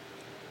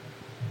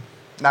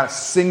 Not a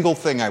single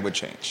thing I would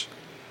change.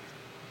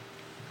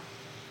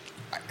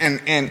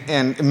 And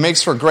it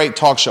makes for great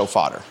talk show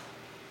fodder.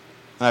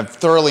 And I've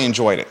thoroughly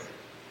enjoyed it.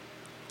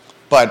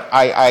 But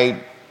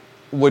I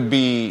would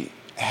be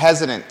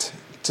hesitant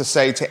to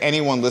say to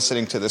anyone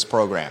listening to this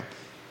program,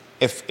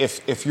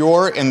 if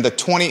you're in the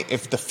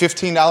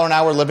 $15 an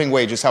hour living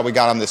wage is how we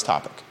got on this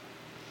topic.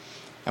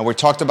 And we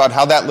talked about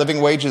how that living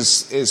wage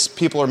is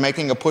people are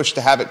making a push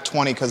to have it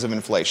 20 because of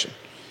inflation.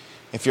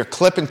 If you're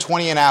clipping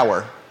 20 an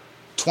hour,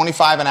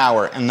 25 an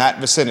hour in that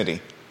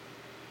vicinity,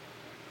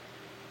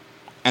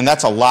 and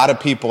that's a lot of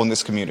people in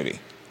this community,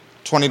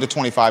 20 to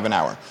 25 an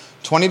hour.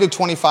 20 to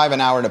 25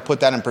 an hour, to put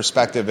that in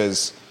perspective,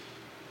 is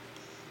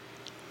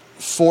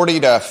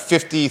 $40,000 to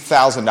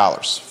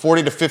 $50,000,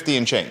 40 to 50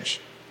 and change.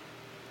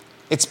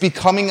 It's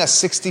becoming a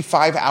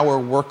 65-hour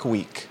work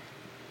week.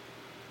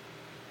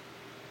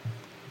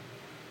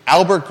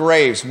 Albert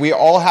Graves, we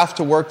all have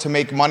to work to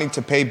make money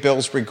to pay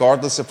bills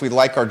regardless if we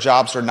like our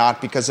jobs or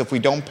not, because if we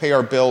don't pay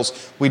our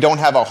bills, we don't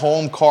have a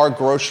home, car,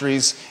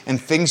 groceries, and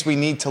things we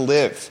need to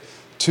live.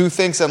 Two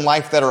things in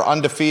life that are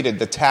undefeated,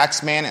 the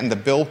tax man and the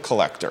bill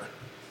collector.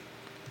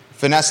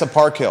 Vanessa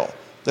Parkhill,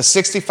 the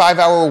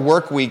 65-hour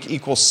work week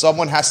equals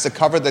someone has to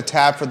cover the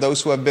tab for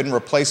those who have been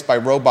replaced by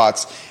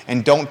robots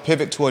and don't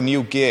pivot to a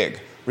new gig.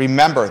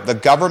 Remember, the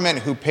government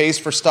who pays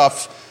for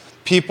stuff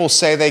people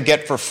say they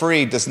get for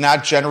free does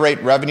not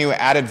generate revenue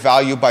added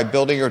value by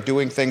building or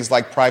doing things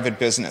like private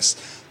business.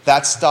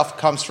 That stuff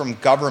comes from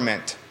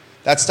government.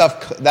 That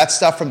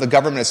stuff from the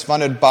government is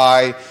funded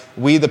by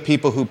we, the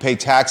people who pay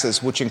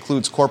taxes, which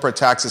includes corporate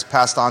taxes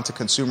passed on to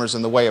consumers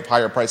in the way of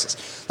higher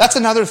prices. That's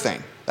another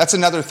thing.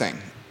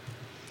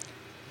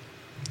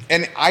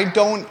 And I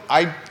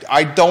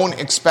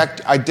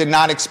did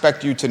not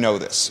expect you to know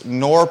this,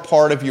 nor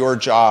part of your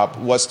job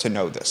was to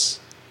know this.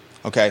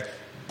 Okay?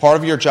 Part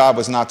of your job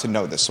was not to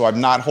know this, so I'm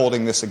not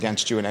holding this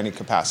against you in any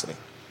capacity.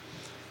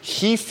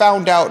 He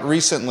found out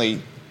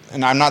recently,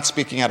 and I'm not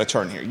speaking out of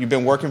turn here, you've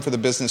been working for the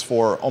business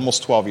for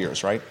almost 12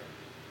 years, right?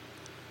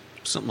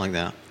 Something like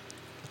that.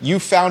 You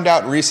found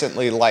out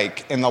recently,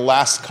 like in the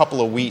last couple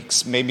of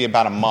weeks, maybe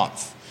about a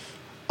month,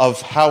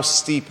 of how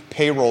steep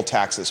payroll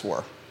taxes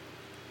were.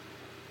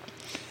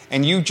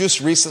 And you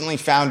just recently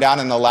found out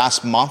in the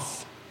last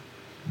month,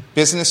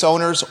 business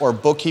owners or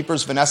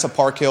bookkeepers, Vanessa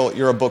Parkhill,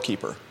 you're a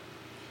bookkeeper.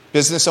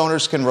 Business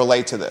owners can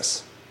relate to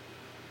this.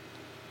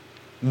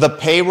 The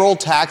payroll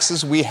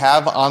taxes we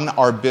have on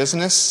our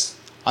business,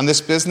 on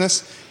this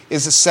business,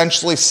 is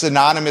essentially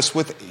synonymous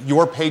with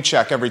your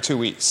paycheck every 2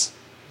 weeks.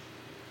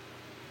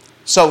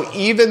 So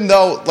even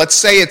though, let's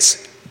say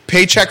it's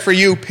paycheck for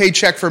you,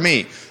 paycheck for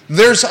me,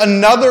 there's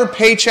another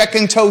paycheck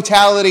in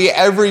totality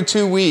every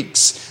 2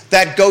 weeks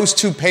that goes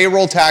to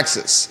payroll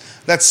taxes.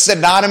 That's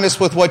synonymous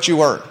with what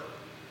you earn.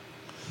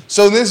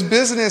 So this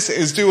business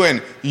is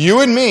doing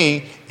you and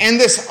me and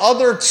this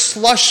other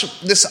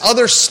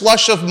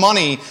slush of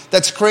money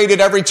that's created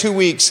every 2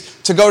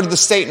 weeks to go to the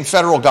state and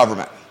federal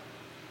government.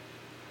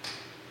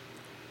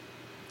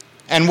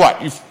 And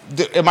what?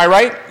 Am I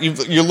right?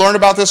 You learned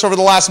about this over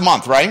the last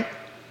month, right?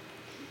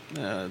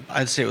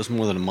 I'd say it was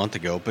more than a month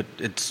ago, but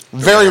it's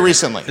very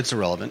recently. It's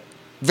irrelevant.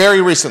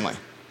 Very recently.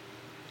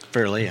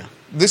 Fairly, yeah.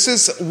 This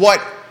is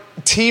what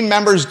team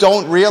members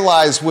don't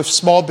realize with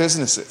small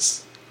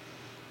businesses.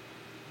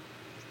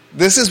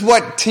 This is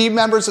what team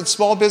members at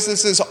small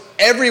businesses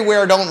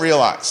everywhere don't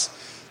realize.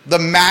 The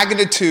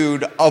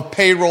magnitude of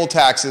payroll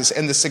taxes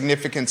and the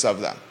significance of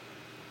them.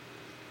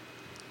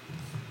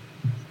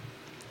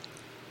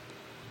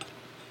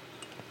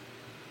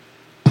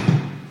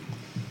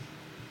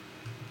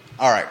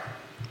 All right,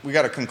 we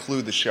got to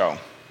conclude the show.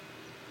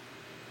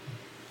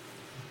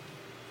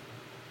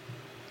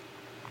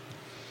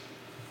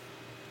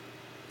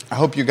 I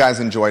hope you guys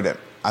enjoyed it.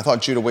 I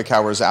thought Judah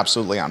Wickhauer was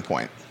absolutely on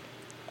point.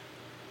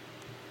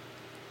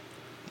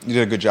 You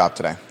did a good job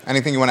today.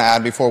 Anything you want to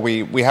add before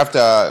we have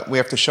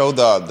to show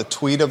the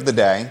tweet of the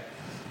day,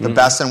 the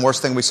best and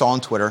worst thing we saw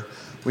on Twitter.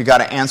 We got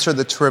to answer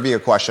the trivia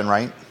question,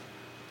 right?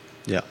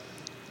 Yeah.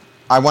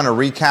 I want to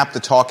recap the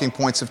talking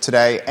points of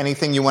today.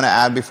 Anything you want to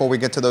add before we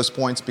get to those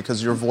points,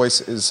 because your voice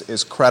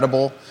is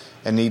credible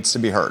and needs to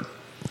be heard.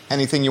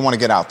 Anything you want to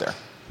get out there?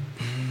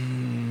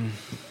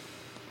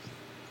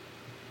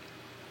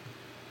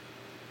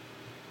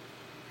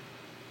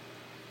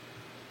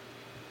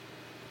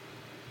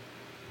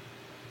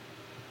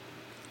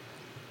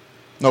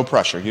 No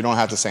pressure. You don't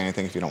have to say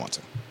anything if you don't want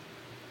to.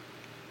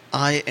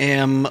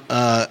 I'm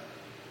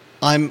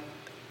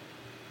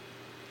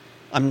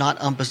not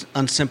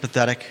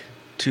unsympathetic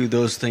to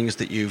those things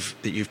that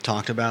you've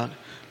talked about,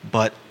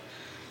 but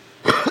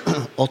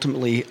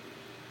ultimately,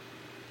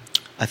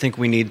 I think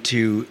we need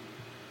to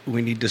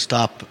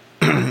stop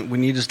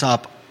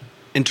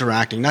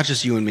interacting. Not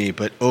just you and me,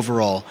 but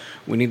overall,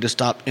 we need to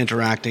stop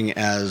interacting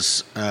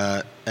as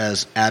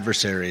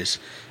adversaries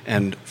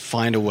and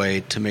find a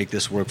way to make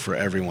this work for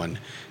everyone.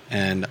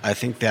 And I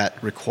think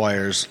that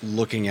requires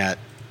looking at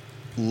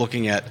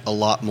a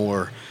lot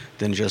more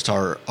than just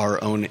our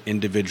own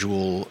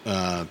individual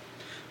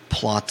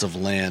plots of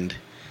land,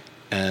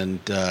 and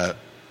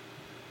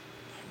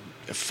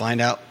find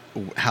out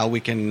how we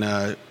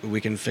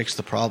can fix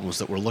the problems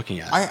that we're looking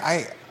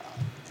at.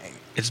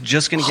 It's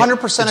just going to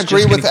 100%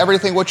 agree with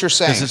everything what you're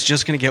saying. Because it's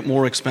just going to get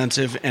more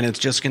expensive, and it's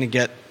just going to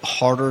get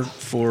harder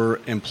for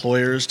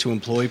employers to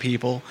employ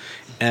people,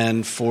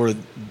 and for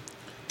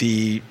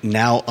the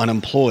now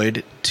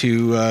unemployed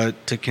to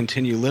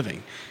continue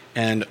living.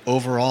 And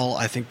overall,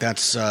 I think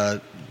that's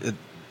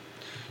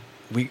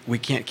we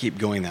can't keep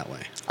going that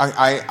way.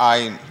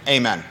 I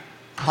amen.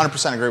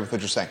 100% agree with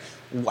what you're saying.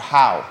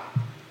 How?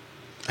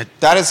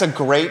 That is a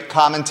great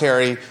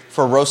commentary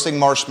for roasting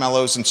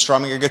marshmallows and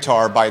strumming a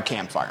guitar by a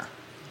campfire.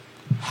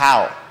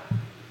 How?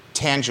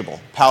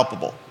 Tangible,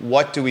 palpable.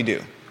 What do we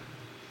do?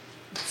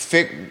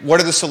 What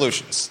are the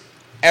solutions?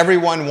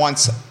 Everyone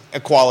wants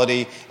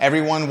equality.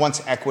 Everyone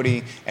wants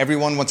equity.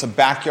 Everyone wants a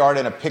backyard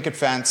and a picket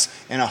fence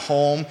and a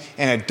home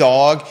and a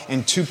dog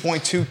and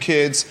 2.2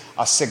 kids,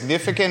 a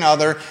significant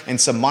other, and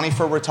some money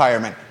for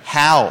retirement.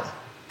 How?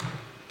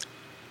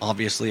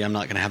 Obviously, I'm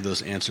not going to have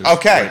those answers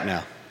right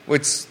now.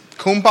 It's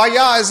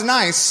kumbaya is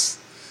nice,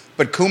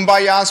 but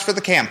kumbaya is for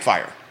the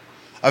campfire.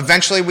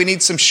 Eventually, we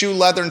need some shoe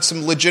leather and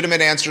some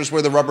legitimate answers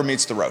where the rubber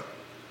meets the road.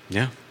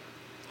 Yeah.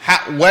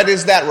 What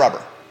is that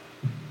rubber?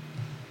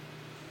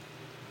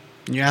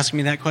 You asking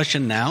me that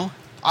question now?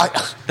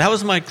 That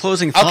was my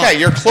closing thought. Okay,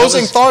 your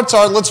closing thoughts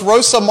are, let's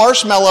roast some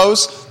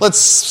marshmallows, let's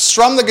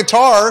strum the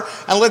guitar,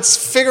 and let's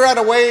figure out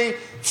a way,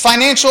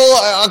 financial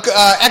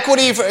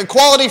equity,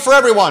 equality for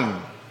everyone.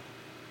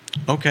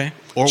 Okay.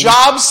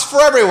 Jobs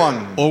for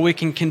everyone. Or we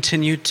can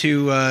continue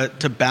to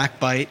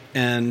backbite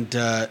and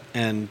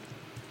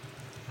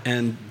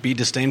be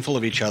disdainful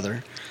of each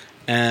other,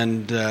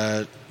 and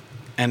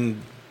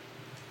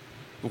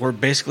we're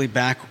basically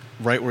back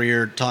right where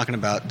you're talking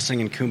about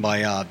singing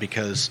Kumbaya,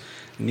 because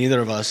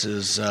neither of us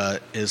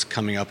is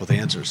coming up with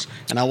answers.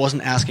 And I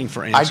wasn't asking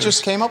for answers. I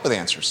just came up with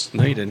answers.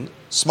 No, you didn't.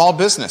 Small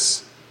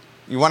business.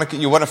 You want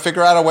to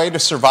figure out a way to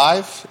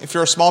survive if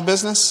you're a small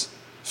business?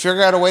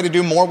 Figure out a way to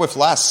do more with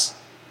less.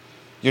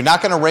 You're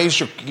not going to raise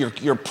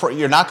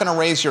you're not going to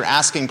raise your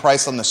asking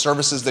price on the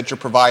services that you're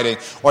providing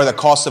or the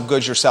cost of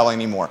goods you're selling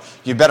anymore.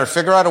 You better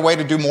figure out a way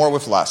to do more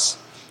with less.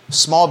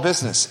 Small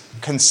business,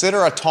 consider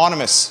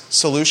autonomous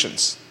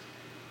solutions.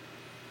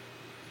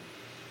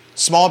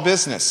 Small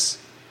business,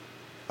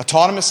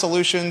 autonomous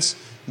solutions,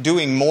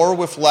 doing more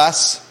with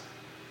less.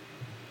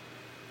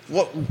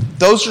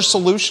 Those are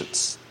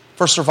solutions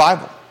for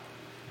survival.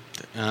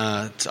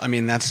 I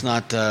mean, that's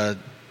not.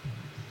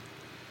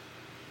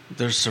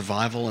 There's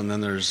survival, and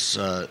then there's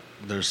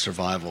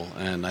survival,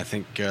 and I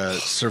think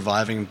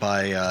surviving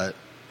by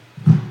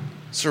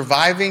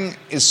surviving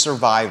is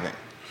surviving.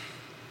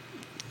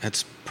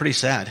 That's pretty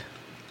sad.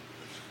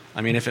 I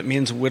mean, if it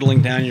means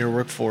whittling down your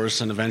workforce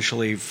and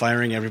eventually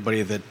firing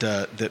everybody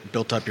that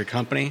built up your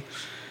company,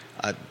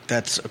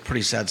 that's a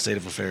pretty sad state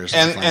of affairs.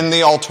 And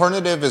the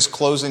alternative is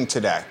closing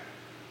today.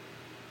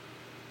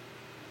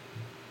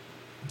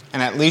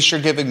 And at least you're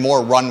giving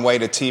more runway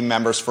to team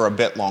members for a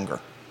bit longer.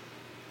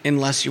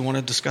 Unless you want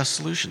to discuss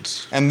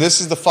solutions. And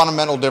this is the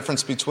fundamental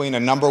difference between a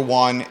number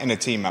one and a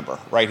team member,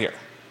 right here.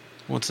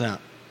 What's that?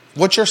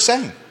 What you're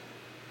saying.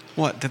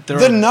 What? That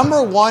the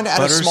number one at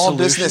a small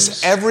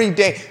business every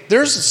day.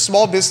 There's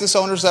small business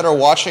owners that are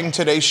watching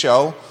today's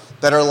show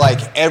that are like,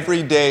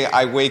 every day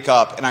I wake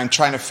up and I'm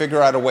trying to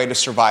figure out a way to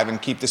survive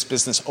and keep this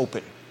business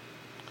open.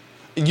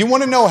 You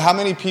want to know how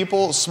many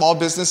people, small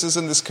businesses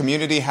in this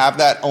community have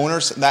that,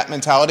 owners, that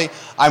mentality?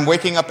 I'm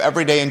waking up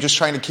every day and just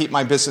trying to keep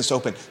my business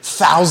open.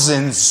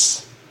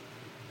 Thousands.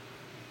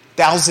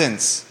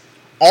 Thousands.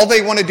 All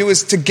they want to do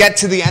is to get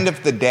to the end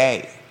of the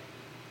day.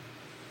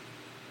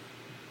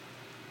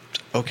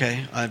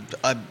 Okay,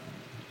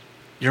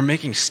 You're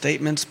making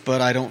statements,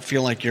 but I don't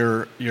feel like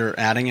you're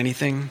adding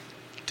anything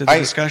to the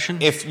discussion.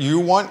 If you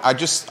want, I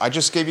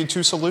just gave you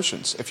two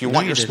solutions. If you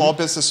want your small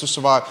business to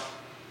survive,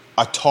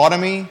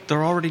 autonomy.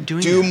 They're already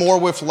doing do that. more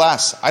with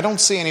less. I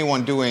don't see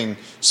anyone doing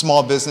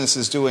small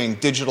businesses doing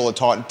digital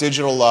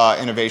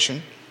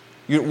innovation.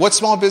 What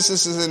small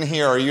businesses in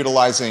here are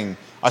utilizing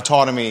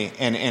autonomy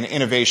and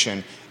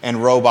innovation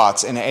and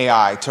robots and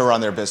AI to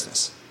run their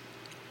business?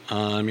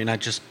 I mean, I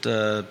just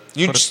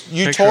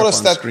you told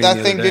us that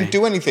thing didn't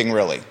do anything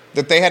really.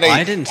 That they had a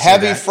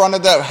heavy front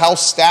of the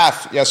house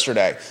staff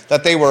yesterday.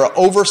 That they were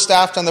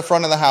overstaffed on the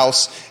front of the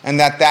house, and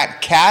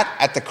that cat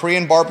at the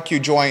Korean barbecue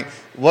joint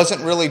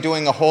wasn't really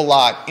doing a whole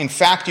lot. In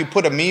fact, you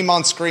put a meme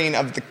on screen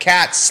of the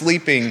cat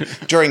sleeping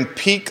during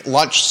peak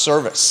lunch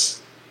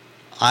service.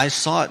 I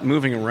saw it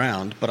moving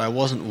around, but I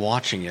wasn't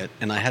watching it,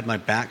 and I had my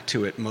back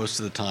to it most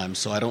of the time,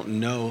 so I don't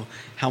know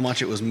how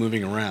much it was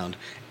moving around.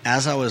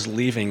 As I was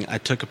leaving, I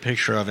took a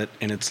picture of it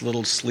in its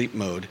little sleep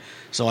mode,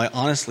 so I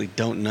honestly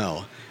don't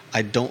know.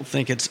 I don't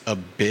think it's a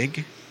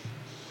big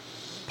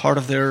part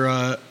of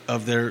their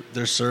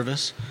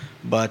service,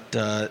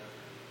 but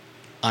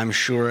I'm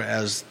sure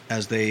as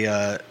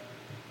they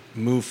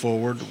move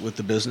forward with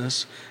the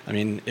business. I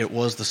mean, it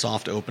was the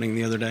soft opening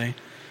the other day.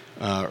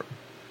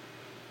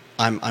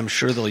 I'm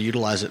sure they'll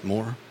utilize it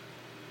more.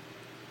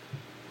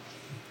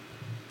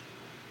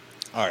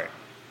 All right.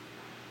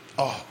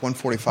 Oh,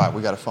 1:45.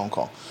 We got a phone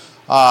call.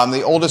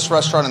 The oldest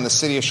restaurant in the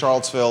city of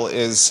Charlottesville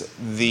is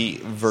the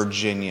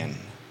Virginian.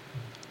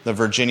 The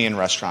Virginian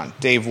restaurant.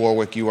 Dave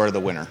Warwick, you are the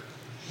winner.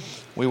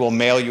 We will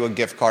mail you a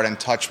gift card and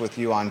touch with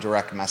you on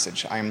direct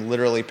message. I am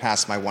literally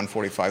past my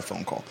 1:45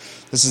 phone call.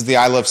 This is the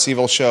I Love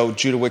CVille show.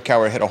 Judah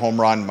Wickower hit a home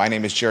run. My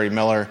name is Jerry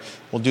Miller.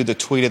 We'll do the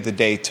tweet of the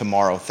day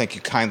tomorrow. Thank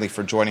you kindly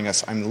for joining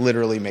us. I'm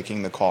literally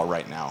making the call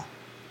right now.